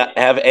have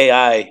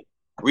AI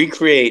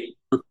recreate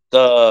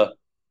the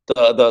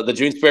the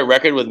June Spirit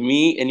record with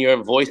me and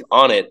your voice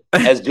on it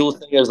as dual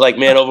singers, like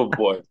Man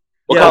Overboard.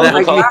 Oh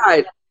my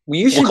God.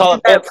 You should do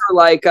that for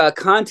like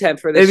content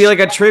for this. It'd be like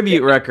a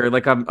tribute record,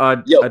 like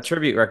a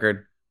tribute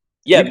record.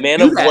 Yeah,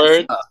 Man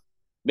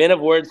of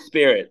Words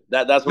Spirit.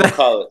 That's what we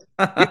call it.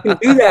 You can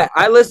do that.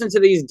 I listen to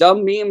these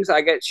dumb memes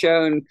I get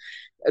shown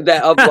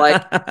that of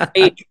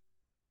like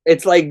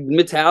it's like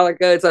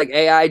Metallica, it's like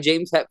AI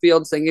James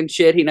Hetfield singing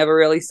shit he never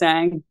really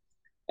sang.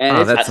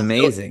 And that's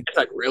amazing. It's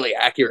like really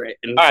accurate.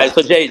 All right,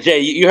 so Jay,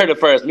 you heard it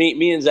first.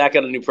 Me and Zach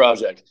got a new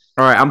project.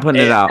 All right, I'm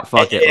putting it out.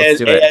 Fuck it. Let's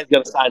do it. AI's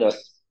gonna sign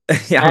us.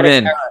 Yeah, I'm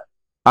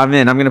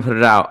in. I'm gonna put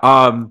it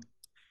out.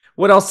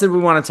 What else did we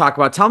want to talk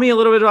about? Tell me a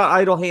little bit about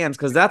Idle Hands,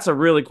 because that's a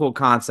really cool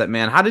concept,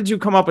 man. How did you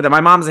come up with it?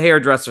 My mom's a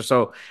hairdresser,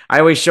 so I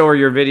always show her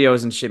your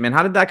videos and shit, man.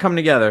 How did that come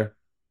together?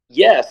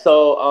 Yeah,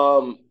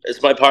 so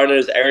it's my partner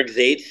is Eric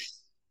Zaitz.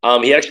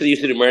 He actually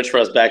used to do merch for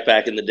us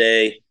back in the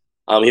day.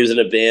 He was in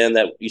a band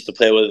that we used to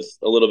play with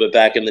a little bit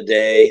back in the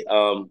day.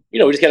 We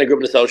just kind of grew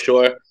up in the South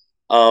Shore.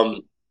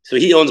 So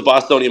he owns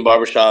Bostonian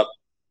Barbershop.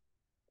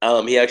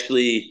 He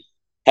actually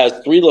has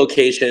 3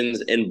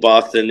 locations in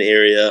Boston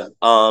area.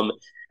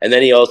 And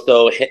then he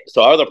also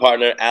so our other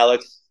partner,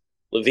 Alex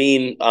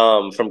Levine,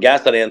 from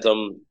Gaslight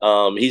Anthem,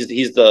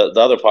 he's the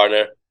other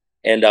partner,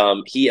 and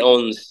he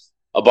owns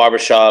a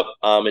barbershop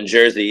in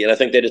Jersey, and I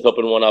think they just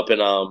opened one up in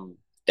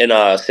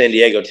San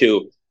Diego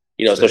too.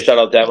 So shout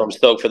out them. I'm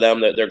stoked for them.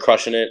 They're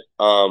crushing it.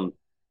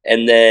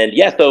 And then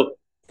so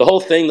the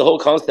whole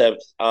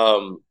concept,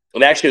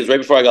 and actually it was right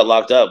before I got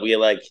locked up. We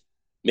had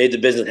made the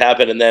business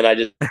happen, and then I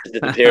just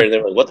disappeared. And they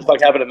were like, "What the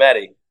fuck happened to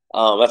Maddie?"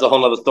 That's a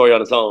whole other story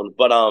on its own.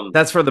 But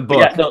that's for the book.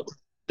 Yeah, so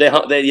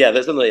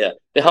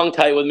they hung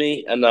tight with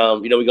me, and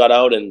we got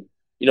out, and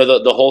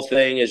the whole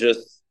thing is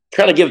just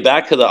trying to give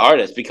back to the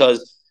artist,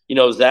 because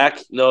Zach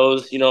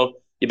knows you're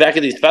back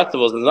at these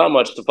festivals, there's not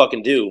much to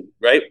fucking do,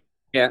 right?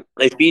 Yeah,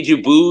 they feed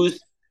you booze.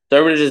 So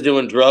everybody's just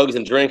doing drugs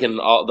and drinking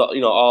all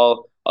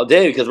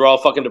day, because we're all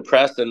fucking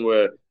depressed and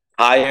we're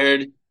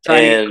tired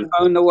trying to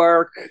own the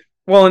work.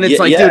 Well, and it's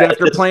dude,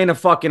 after playing a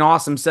fucking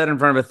awesome set in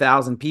front of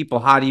 1,000 people,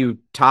 how do you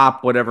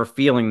top whatever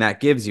feeling that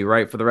gives you,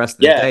 right, for the rest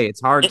of the day?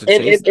 It's hard to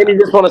chase that. And you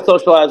just want to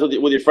socialize with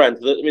your friends.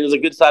 I mean, there's a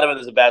good side of it,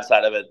 there's a bad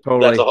side of it.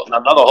 Totally. That's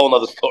another whole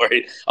other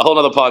story, a whole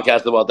other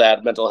podcast about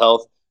that, mental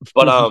health.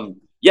 But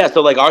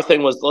so our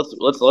thing was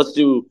let's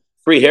do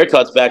free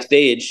haircuts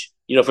backstage,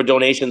 for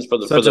donations for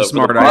the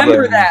smart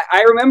idea.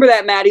 I remember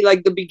that, Maddie,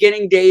 like the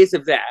beginning days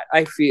of that,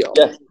 I feel.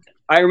 Yeah.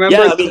 I remember.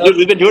 Yeah, I mean,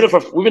 we've been doing it for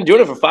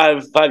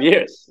 5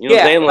 years. You know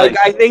what I'm saying?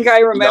 I think I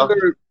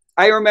remember.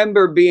 I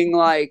remember being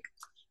like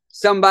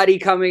somebody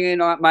coming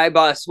in on my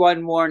bus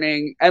one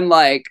morning and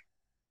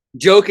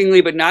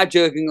jokingly, but not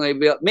jokingly,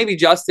 maybe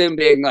Justin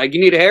being like,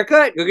 "You need a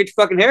haircut? Go get your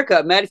fucking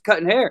haircut. Maddie's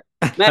cutting hair."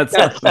 And I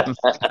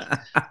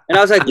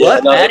was like,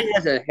 "What? Maddie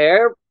has a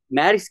hair?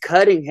 Maddie's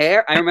cutting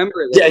hair?" I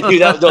remember that. Yeah,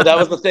 dude, that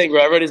was the thing,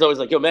 bro. Everybody's always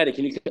like, "Yo, Maddie,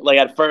 can you?"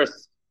 At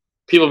first,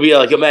 people be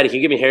like, "Yo, Maddie, can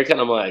you give me a haircut?"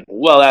 And I'm like,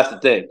 "Well, that's the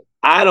thing.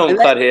 I don't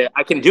cut hair.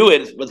 I can do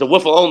it, but it's a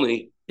wiffle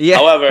only." Yeah.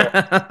 However,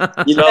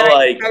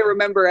 I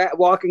remember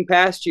walking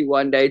past you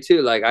one day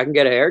too. I can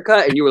get a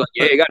haircut, and you were like,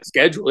 "Yeah, you got to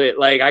schedule it.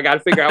 I got to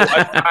figure out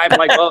what time."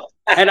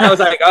 And I was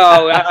like,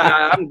 "Oh,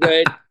 I'm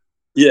good."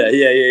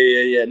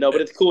 Yeah. No,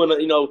 but it's cool, and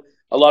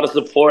a lot of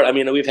support. I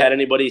mean, we've had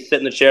anybody sit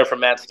in the chair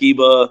from Matt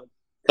Skiba.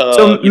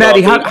 So,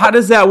 Maddie, how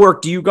does that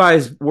work? Do you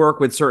guys work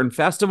with certain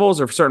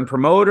festivals or certain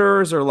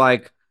promoters, or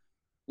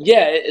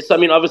Yeah, I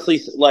mean, obviously,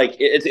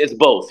 it's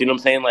both. You know what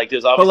I'm saying?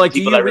 There's obviously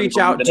do you reach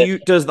out?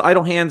 Does the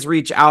Idle Hands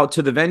reach out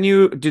to the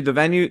venue? Do the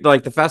venue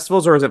the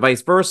festivals, or is it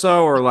vice versa?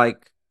 Or I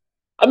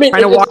mean,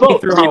 kind of walk me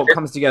through how it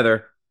comes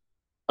together.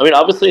 I mean,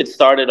 obviously, it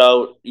started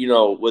out,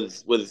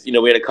 with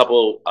we had a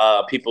couple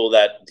people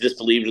that just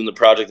believed in the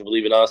project and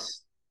believe in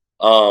us,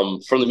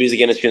 from the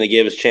music industry, and they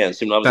gave us a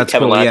chance. Obviously That's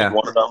Kevin cool, Lash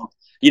was one of them.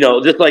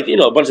 Just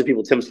a bunch of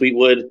people, Tim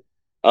Sweetwood.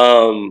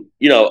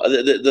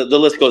 The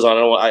list goes on.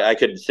 I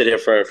could sit here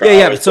for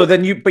hours. So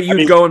then you'd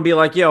go and be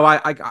like, "Yo,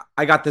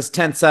 I got this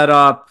tent set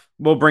up.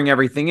 We'll bring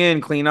everything in,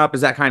 clean up."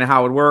 Is that kind of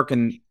how it would work?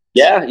 And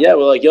yeah,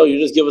 we're like, "Yo, you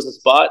just give us a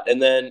spot,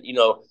 and then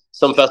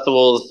some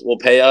festivals will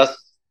pay us.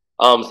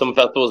 Some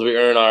festivals we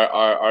earn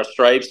our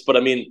stripes. But I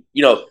mean,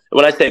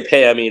 when I say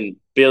pay, I mean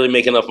barely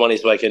make enough money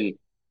so I can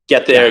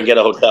get there and get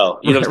a hotel.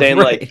 You know what I'm saying?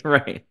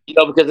 Right.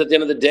 Because at the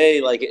end of the day,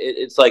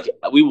 it's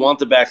we want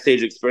the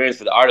backstage experience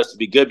for the artist to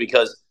be good,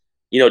 because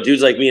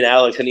dudes like me and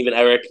Alex and even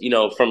Eric,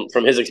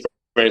 from his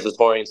experience with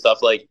touring and stuff,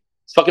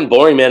 it's fucking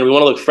boring, man. We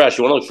want to look fresh.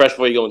 You want to look fresh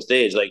before you go on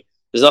stage.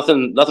 There's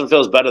nothing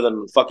feels better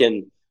than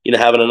fucking,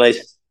 having a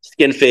nice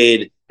skin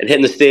fade and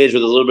hitting the stage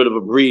with a little bit of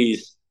a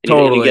breeze. And,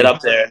 and you get up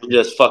there and you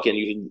just fucking,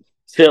 you can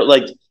feel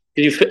when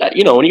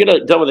you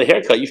get done with a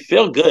haircut, you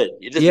feel good.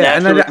 You just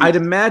and then I'd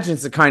imagine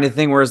it's the kind of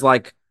thing where it's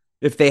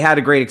if they had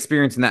a great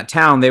experience in that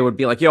town, they would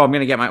be like, "Yo, I'm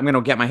gonna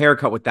get my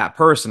haircut with that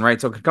person," right?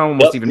 So it could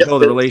almost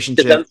build a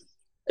relationship.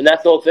 And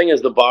that's the whole thing,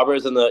 is the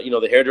barbers and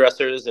the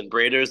hairdressers and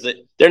braiders, that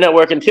they're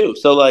networking too.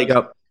 So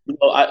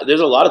there's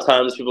a lot of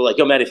times people are like,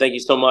 "Yo, Maddie, thank you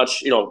so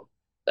much."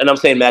 And I'm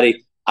saying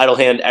Maddie, Idle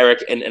Hand,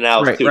 Eric, and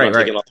Alex too. I'm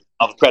taking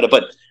off credit,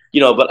 but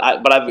but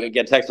I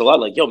get texts a lot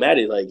like, yo,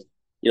 Maddie, like,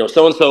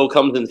 so and so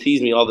comes and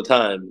sees me all the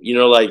time.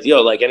 Like,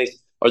 like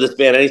this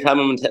band,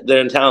 anytime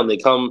they're in town, they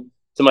come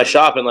to my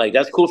shop, and like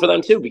that's cool for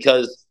them too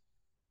because,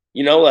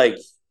 like,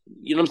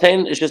 what I'm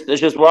saying? It's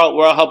just we're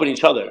all helping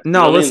each other.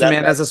 No, listen,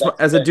 man. That's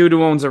As a dude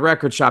who owns a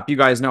record shop, you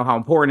guys know how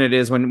important it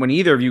is when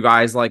either of you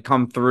guys like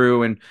come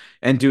through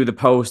and do the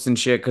post and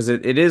shit, because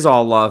it is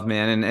all love,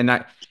 man.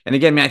 And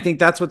again, man, I think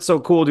that's what's so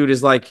cool, dude.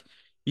 Is like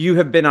you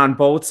have been on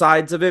both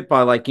sides of it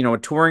by like a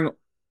touring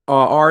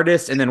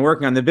artist and then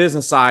working on the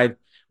business side,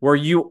 where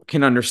you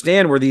can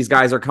understand where these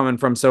guys are coming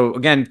from. So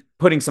again,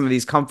 putting some of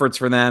these comforts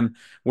for them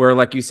where,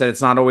 like you said, it's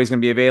not always going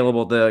to be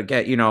available to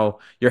get, your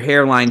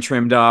hairline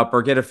trimmed up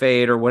or get a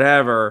fade or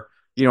whatever,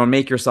 and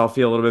make yourself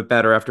feel a little bit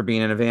better after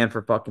being in a van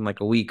for fucking like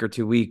a week or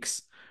 2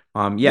 weeks.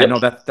 Yep. No,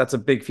 that's a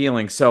big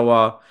feeling.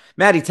 So,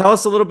 Maddie, tell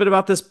us a little bit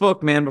about this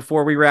book, man,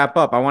 before we wrap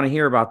up. I want to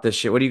hear about this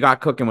shit. What do you got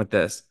cooking with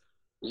this?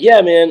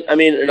 Yeah, man. I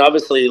mean, and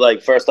obviously,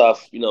 like, first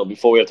off,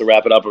 before we have to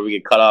wrap it up or we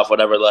get cut off,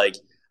 whatever, like,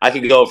 I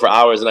could go for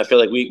hours, and I feel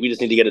like we just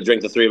need to get a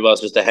drink, the three of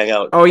us, just to hang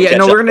out. Oh yeah,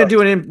 no, we're gonna do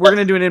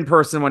an in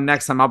person one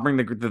next time. I'll bring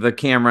the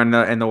camera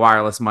and the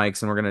wireless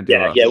mics, and we're gonna do.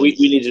 We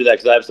need to do that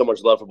because I have so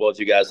much love for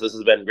both you guys. So this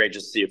has been great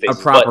just to see your faces.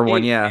 A proper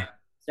one, yeah.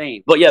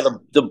 Same. But yeah,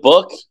 the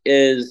book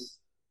is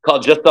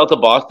called Just Out to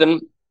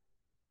Boston,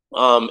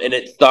 and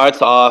it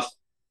starts off,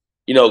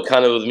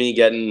 kind of with me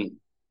getting,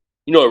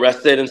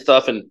 arrested and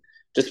stuff, and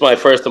just my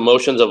first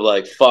emotions of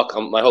like, fuck,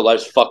 my whole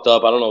life's fucked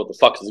up. I don't know what the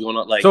fuck is going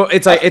on. Like, so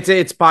it's like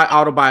it's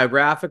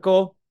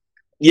autobiographical.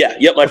 Yeah,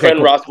 yep. My friend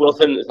cool. Ross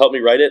Wilson has helped me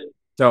write it.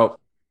 So,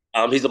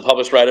 he's a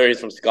published writer. He's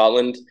from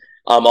Scotland.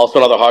 Also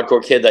another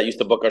hardcore kid that used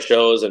to book our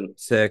shows and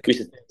sick. We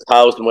used to stay at his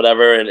house and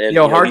whatever. And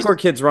hardcore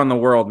kids run the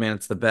world, man.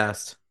 It's the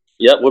best.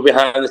 Yep, we're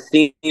behind the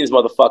scenes,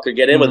 motherfucker.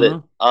 Get in with it.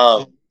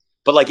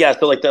 But like, yeah,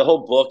 so like the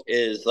whole book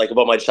is like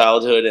about my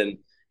childhood and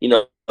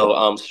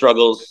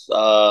struggles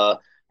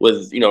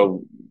with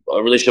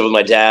a relationship with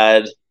my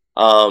dad.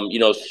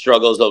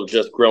 Struggles of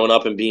just growing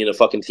up and being a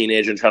fucking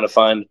teenager and trying to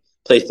find a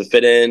place to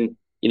fit in.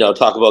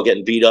 Talk about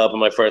getting beat up in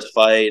my first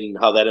fight and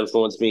how that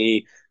influenced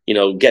me.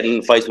 Getting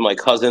in fights with my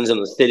cousins in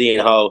the city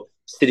and how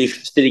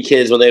city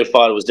kids when they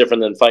fought was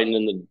different than fighting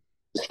in the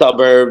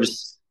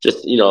suburbs.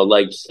 Just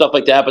like stuff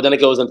like that. But then it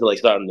goes into like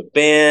starting the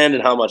band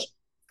and how much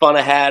fun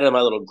I had in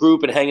my little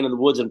group and hanging in the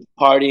woods and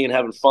partying and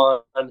having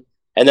fun.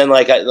 And then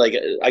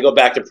I go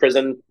back to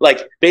prison.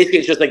 Like basically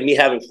it's just like me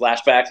having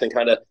flashbacks and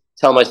kind of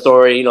tell my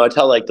story. I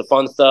tell like the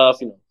fun stuff.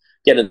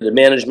 Getting into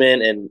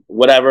management and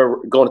whatever.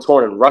 Going to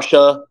tour in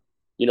Russia.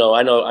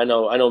 I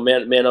know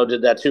Mano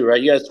did that too,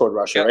 right? You guys toured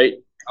Russia, right?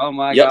 Oh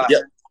my God.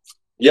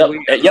 Yep.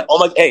 Oh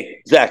my,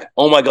 hey, Zach.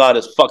 Oh my God,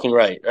 is fucking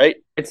right?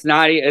 It's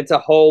not. It's a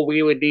whole.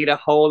 We would need a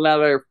whole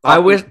nother. I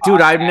wish,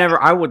 dude.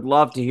 I would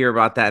love to hear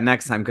about that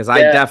next time because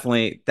I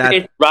definitely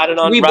riding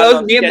on. We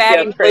both, me and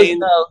Maddie, both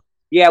know.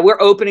 Yeah,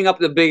 we're opening up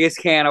the biggest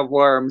can of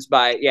worms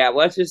by. Yeah,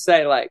 let's just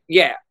say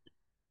Yeah.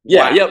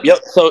 Wow.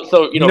 Yep. So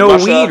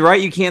Russia, weed, right?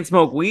 You can't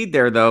smoke weed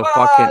there though.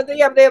 They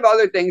have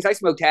other things. I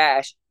smoke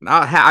hash.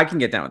 I can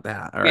get down with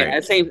that. All right. Yeah,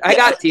 same. I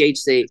got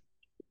THC.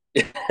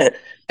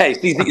 Hey,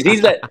 see,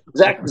 he's that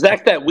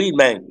Zach's that weed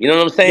man. You know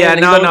what I'm saying? Yeah,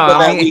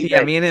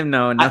 no. Me and him,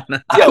 no.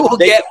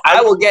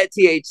 I will get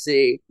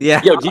THC.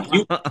 Yeah. Yo,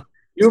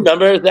 you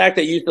remember Zach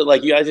that used to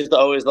like you guys used to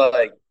always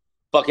like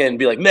fucking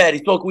be like, man, he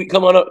smoke weed.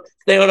 Come on up,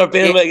 stay on our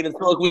bandwagon and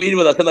smoke weed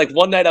with us. And like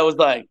one night I was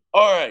like,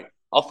 all right.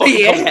 I'll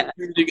fucking come.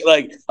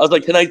 Like I was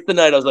like, tonight's the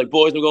night. I was like,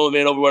 boys, we're going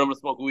man over where I'm gonna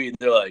smoke weed.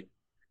 They're like,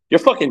 you're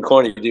fucking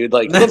corny, dude.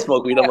 Like, don't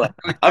smoke weed. I'm like,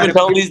 I've been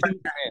telling these dudes.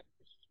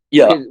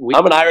 Yeah,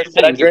 I'm an Irish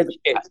kid. I drink.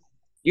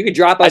 You could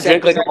drop us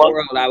anywhere in the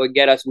world. I would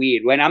get us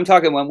weed. When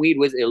weed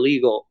was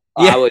illegal,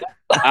 I'll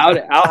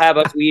have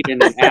us weed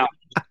in an hour.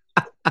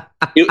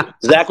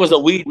 Zach was a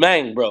weed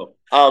man, bro.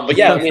 But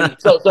yeah, I mean,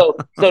 so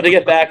to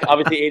get back,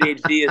 obviously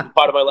ADHD is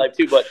part of my life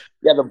too. But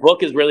yeah, the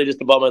book is really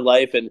just about my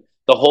life and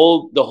the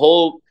whole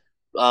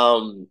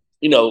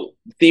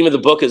theme of the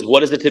book is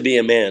what is it to be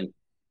a man?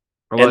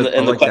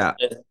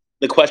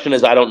 The question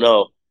is I don't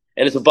know,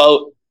 and it's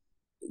about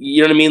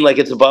you know what I mean. Like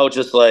it's about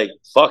just like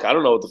fuck. I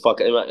don't know what the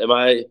fuck am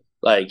I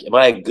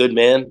a good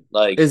man?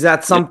 Like is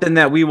that something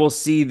that we will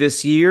see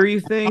this year?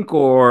 You think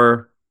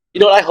or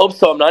I hope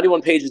so. I'm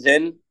 91 pages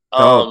in.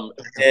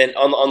 And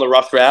on the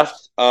rough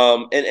draft.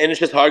 And it's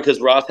just hard because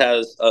Ross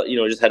has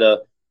just had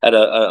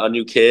a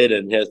new kid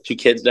and he has 2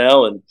 kids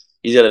now and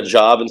he's got a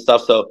job and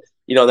stuff. So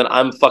then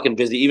I'm fucking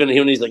busy. Even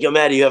when he's like, yo,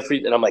 Maddie, you have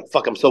free? And I'm like,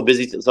 fuck, I'm so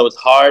busy. So it's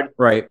hard.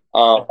 Right.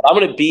 I'm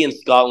going to be in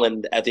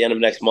Scotland at the end of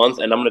next month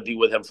and I'm going to be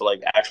with him for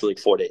actually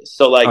 4 days.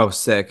 So oh,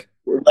 sick.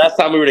 Last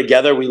time we were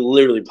together, we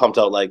literally pumped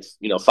out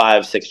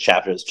 5-6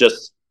 chapters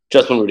just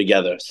when we were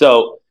together.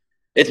 So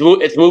it's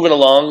moving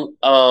along.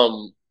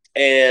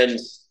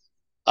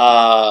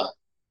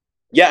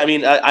 Yeah, I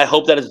mean, I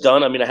hope that it's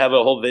done. I mean, I have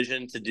a whole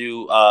vision to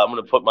do. I'm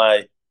going to put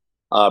my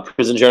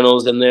prison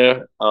journals in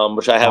there,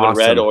 which I haven't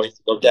read or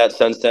looked at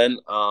since then.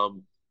 Then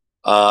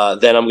I'm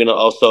going to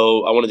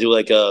I want to do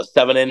like a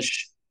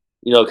 7-inch,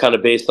 kind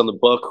of based on the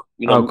book.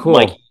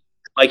 Cool.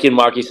 Mike and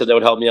Marky said they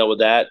would help me out with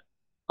that.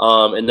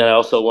 And then I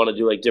also want to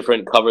do like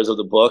different covers of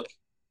the book.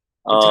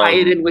 Tie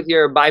it in with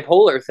your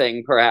bipolar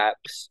thing,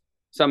 perhaps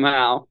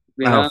somehow.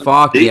 You know? Oh,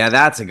 fuck yeah,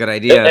 that's a good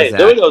idea. Hey, Zach.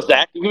 there we go,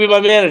 Zach. You can be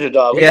my manager,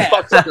 dog. Yeah.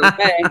 Fuck's up.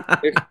 Okay.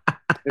 There's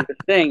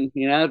a thing,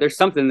 you know. There's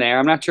something there.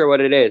 I'm not sure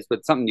what it is,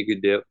 but something you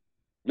could do.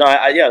 No,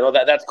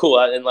 that's cool.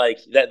 And like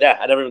that,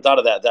 I never even thought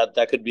of that.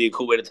 That could be a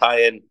cool way to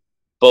tie in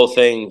both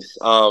things.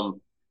 But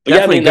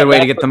definitely a good way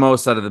to get the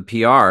most out of the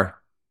PR.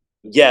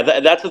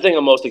 Yeah, that's the thing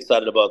I'm most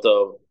excited about,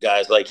 though,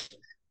 guys. Like,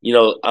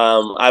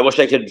 I wish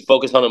I could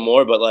focus on it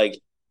more, but like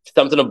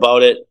something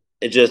about it,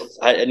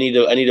 I need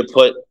to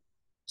put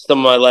some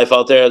of my life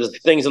out there.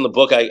 There's things in the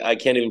book I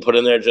can't even put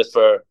in there just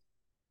for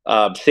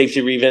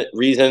safety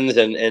reasons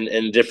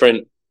and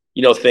different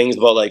things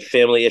about like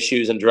family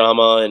issues and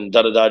drama and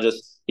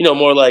just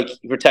more like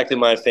protecting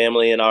my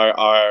family and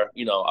our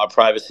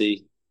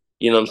privacy,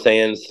 what I'm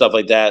saying, stuff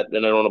like that. And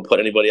I don't want to put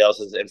anybody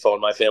else's info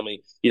in my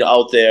family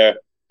out there,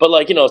 but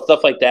like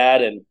stuff like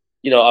that. And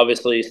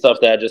obviously stuff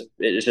that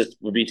it just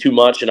would be too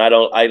much, and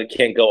I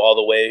can't go all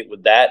the way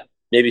with that.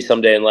 Maybe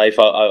someday in life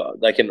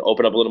I can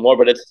open up a little more,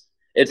 but it's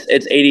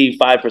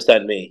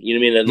 85% me. You know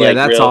what I mean? And yeah, like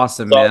that's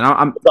awesome,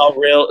 man. It's all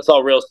real. It's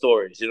all real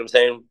stories. You know what I'm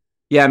saying?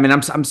 Yeah, I mean,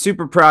 I'm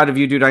super proud of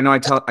you, dude. I know I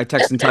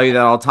text and tell you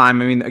that all the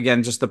time. I mean,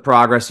 again, just the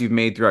progress you've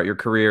made throughout your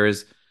career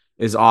is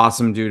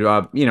awesome, dude.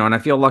 And I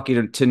feel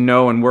lucky to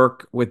know and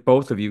work with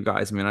both of you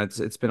guys. I mean,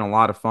 it's been a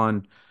lot of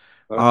fun.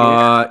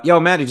 Yo,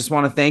 Matt, I just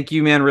want to thank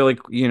you, man, really,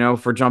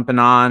 for jumping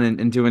on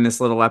and doing this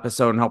little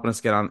episode and helping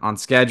us get on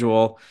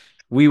schedule.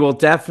 We will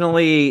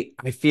definitely,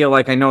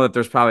 I know that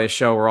there's probably a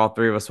show where all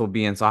three of us will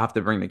be in, so I'll have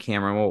to bring the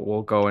camera and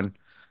we'll go and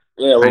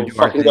we'll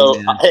fucking go.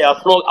 Man. Hey, I'll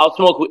smoke.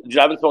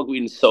 I haven't smoked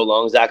weed in so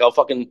long, Zach. I'll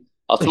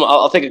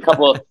take a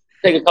couple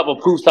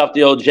proofs off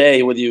the old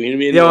J with you. You know what I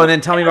mean? Yo, and then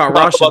tell me about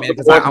Russia, man,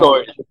 because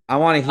I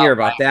want to hear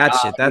about that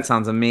shit. That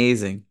sounds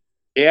amazing.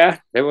 Yeah,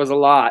 there was a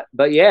lot,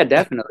 but yeah,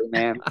 definitely,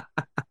 man.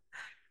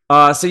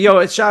 So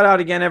yo, shout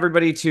out again,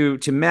 everybody, to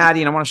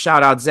Maddie, and I want to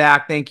shout out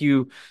Zach. Thank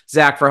you,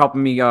 Zach, for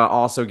helping me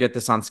also get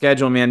this on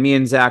schedule, man. Me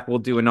and Zach will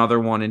do another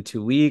one in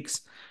 2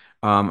 weeks.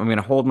 I'm going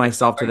to hold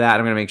myself to that.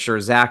 I'm going to make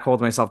sure Zach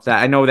holds myself to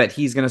that. I know that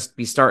he's going to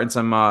be starting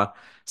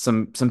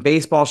some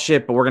baseball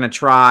shit, but we're going to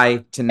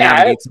try to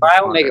navigate.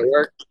 I'll make it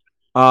work.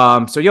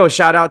 So yo,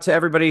 shout out to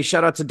everybody.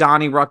 Shout out to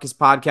Donnie Ruckus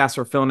Podcast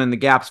for filling in the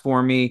gaps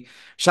for me.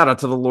 Shout out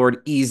to the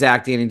Lord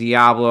Isaac, Danny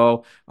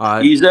Diablo.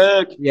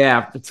 Isaac.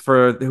 Yeah, it's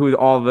for who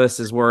all of this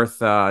is worth.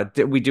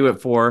 We do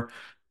it for.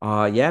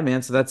 Yeah,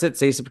 man. So that's it.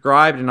 Stay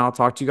subscribed, and I'll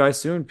talk to you guys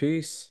soon.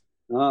 Peace.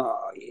 Oh,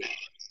 yeah.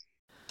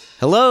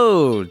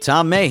 Hello,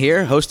 Tom May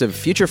here, host of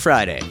Future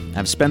Friday.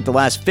 I've spent the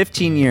last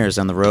 15 years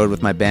on the road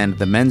with my band,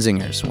 The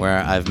Menzingers, where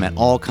I've met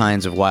all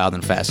kinds of wild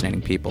and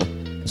fascinating people.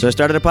 So I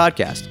started a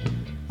podcast.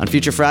 On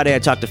Future Friday, I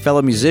talk to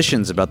fellow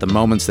musicians about the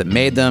moments that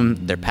made them,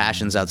 their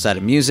passions outside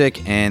of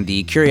music, and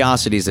the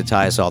curiosities that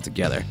tie us all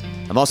together.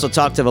 I've also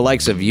talked to the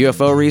likes of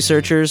UFO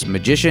researchers,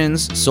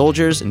 magicians,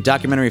 soldiers, and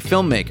documentary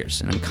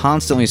filmmakers, and I'm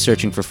constantly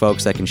searching for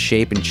folks that can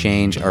shape and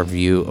change our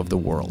view of the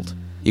world.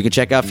 You can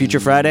check out Future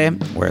Friday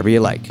wherever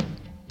you like.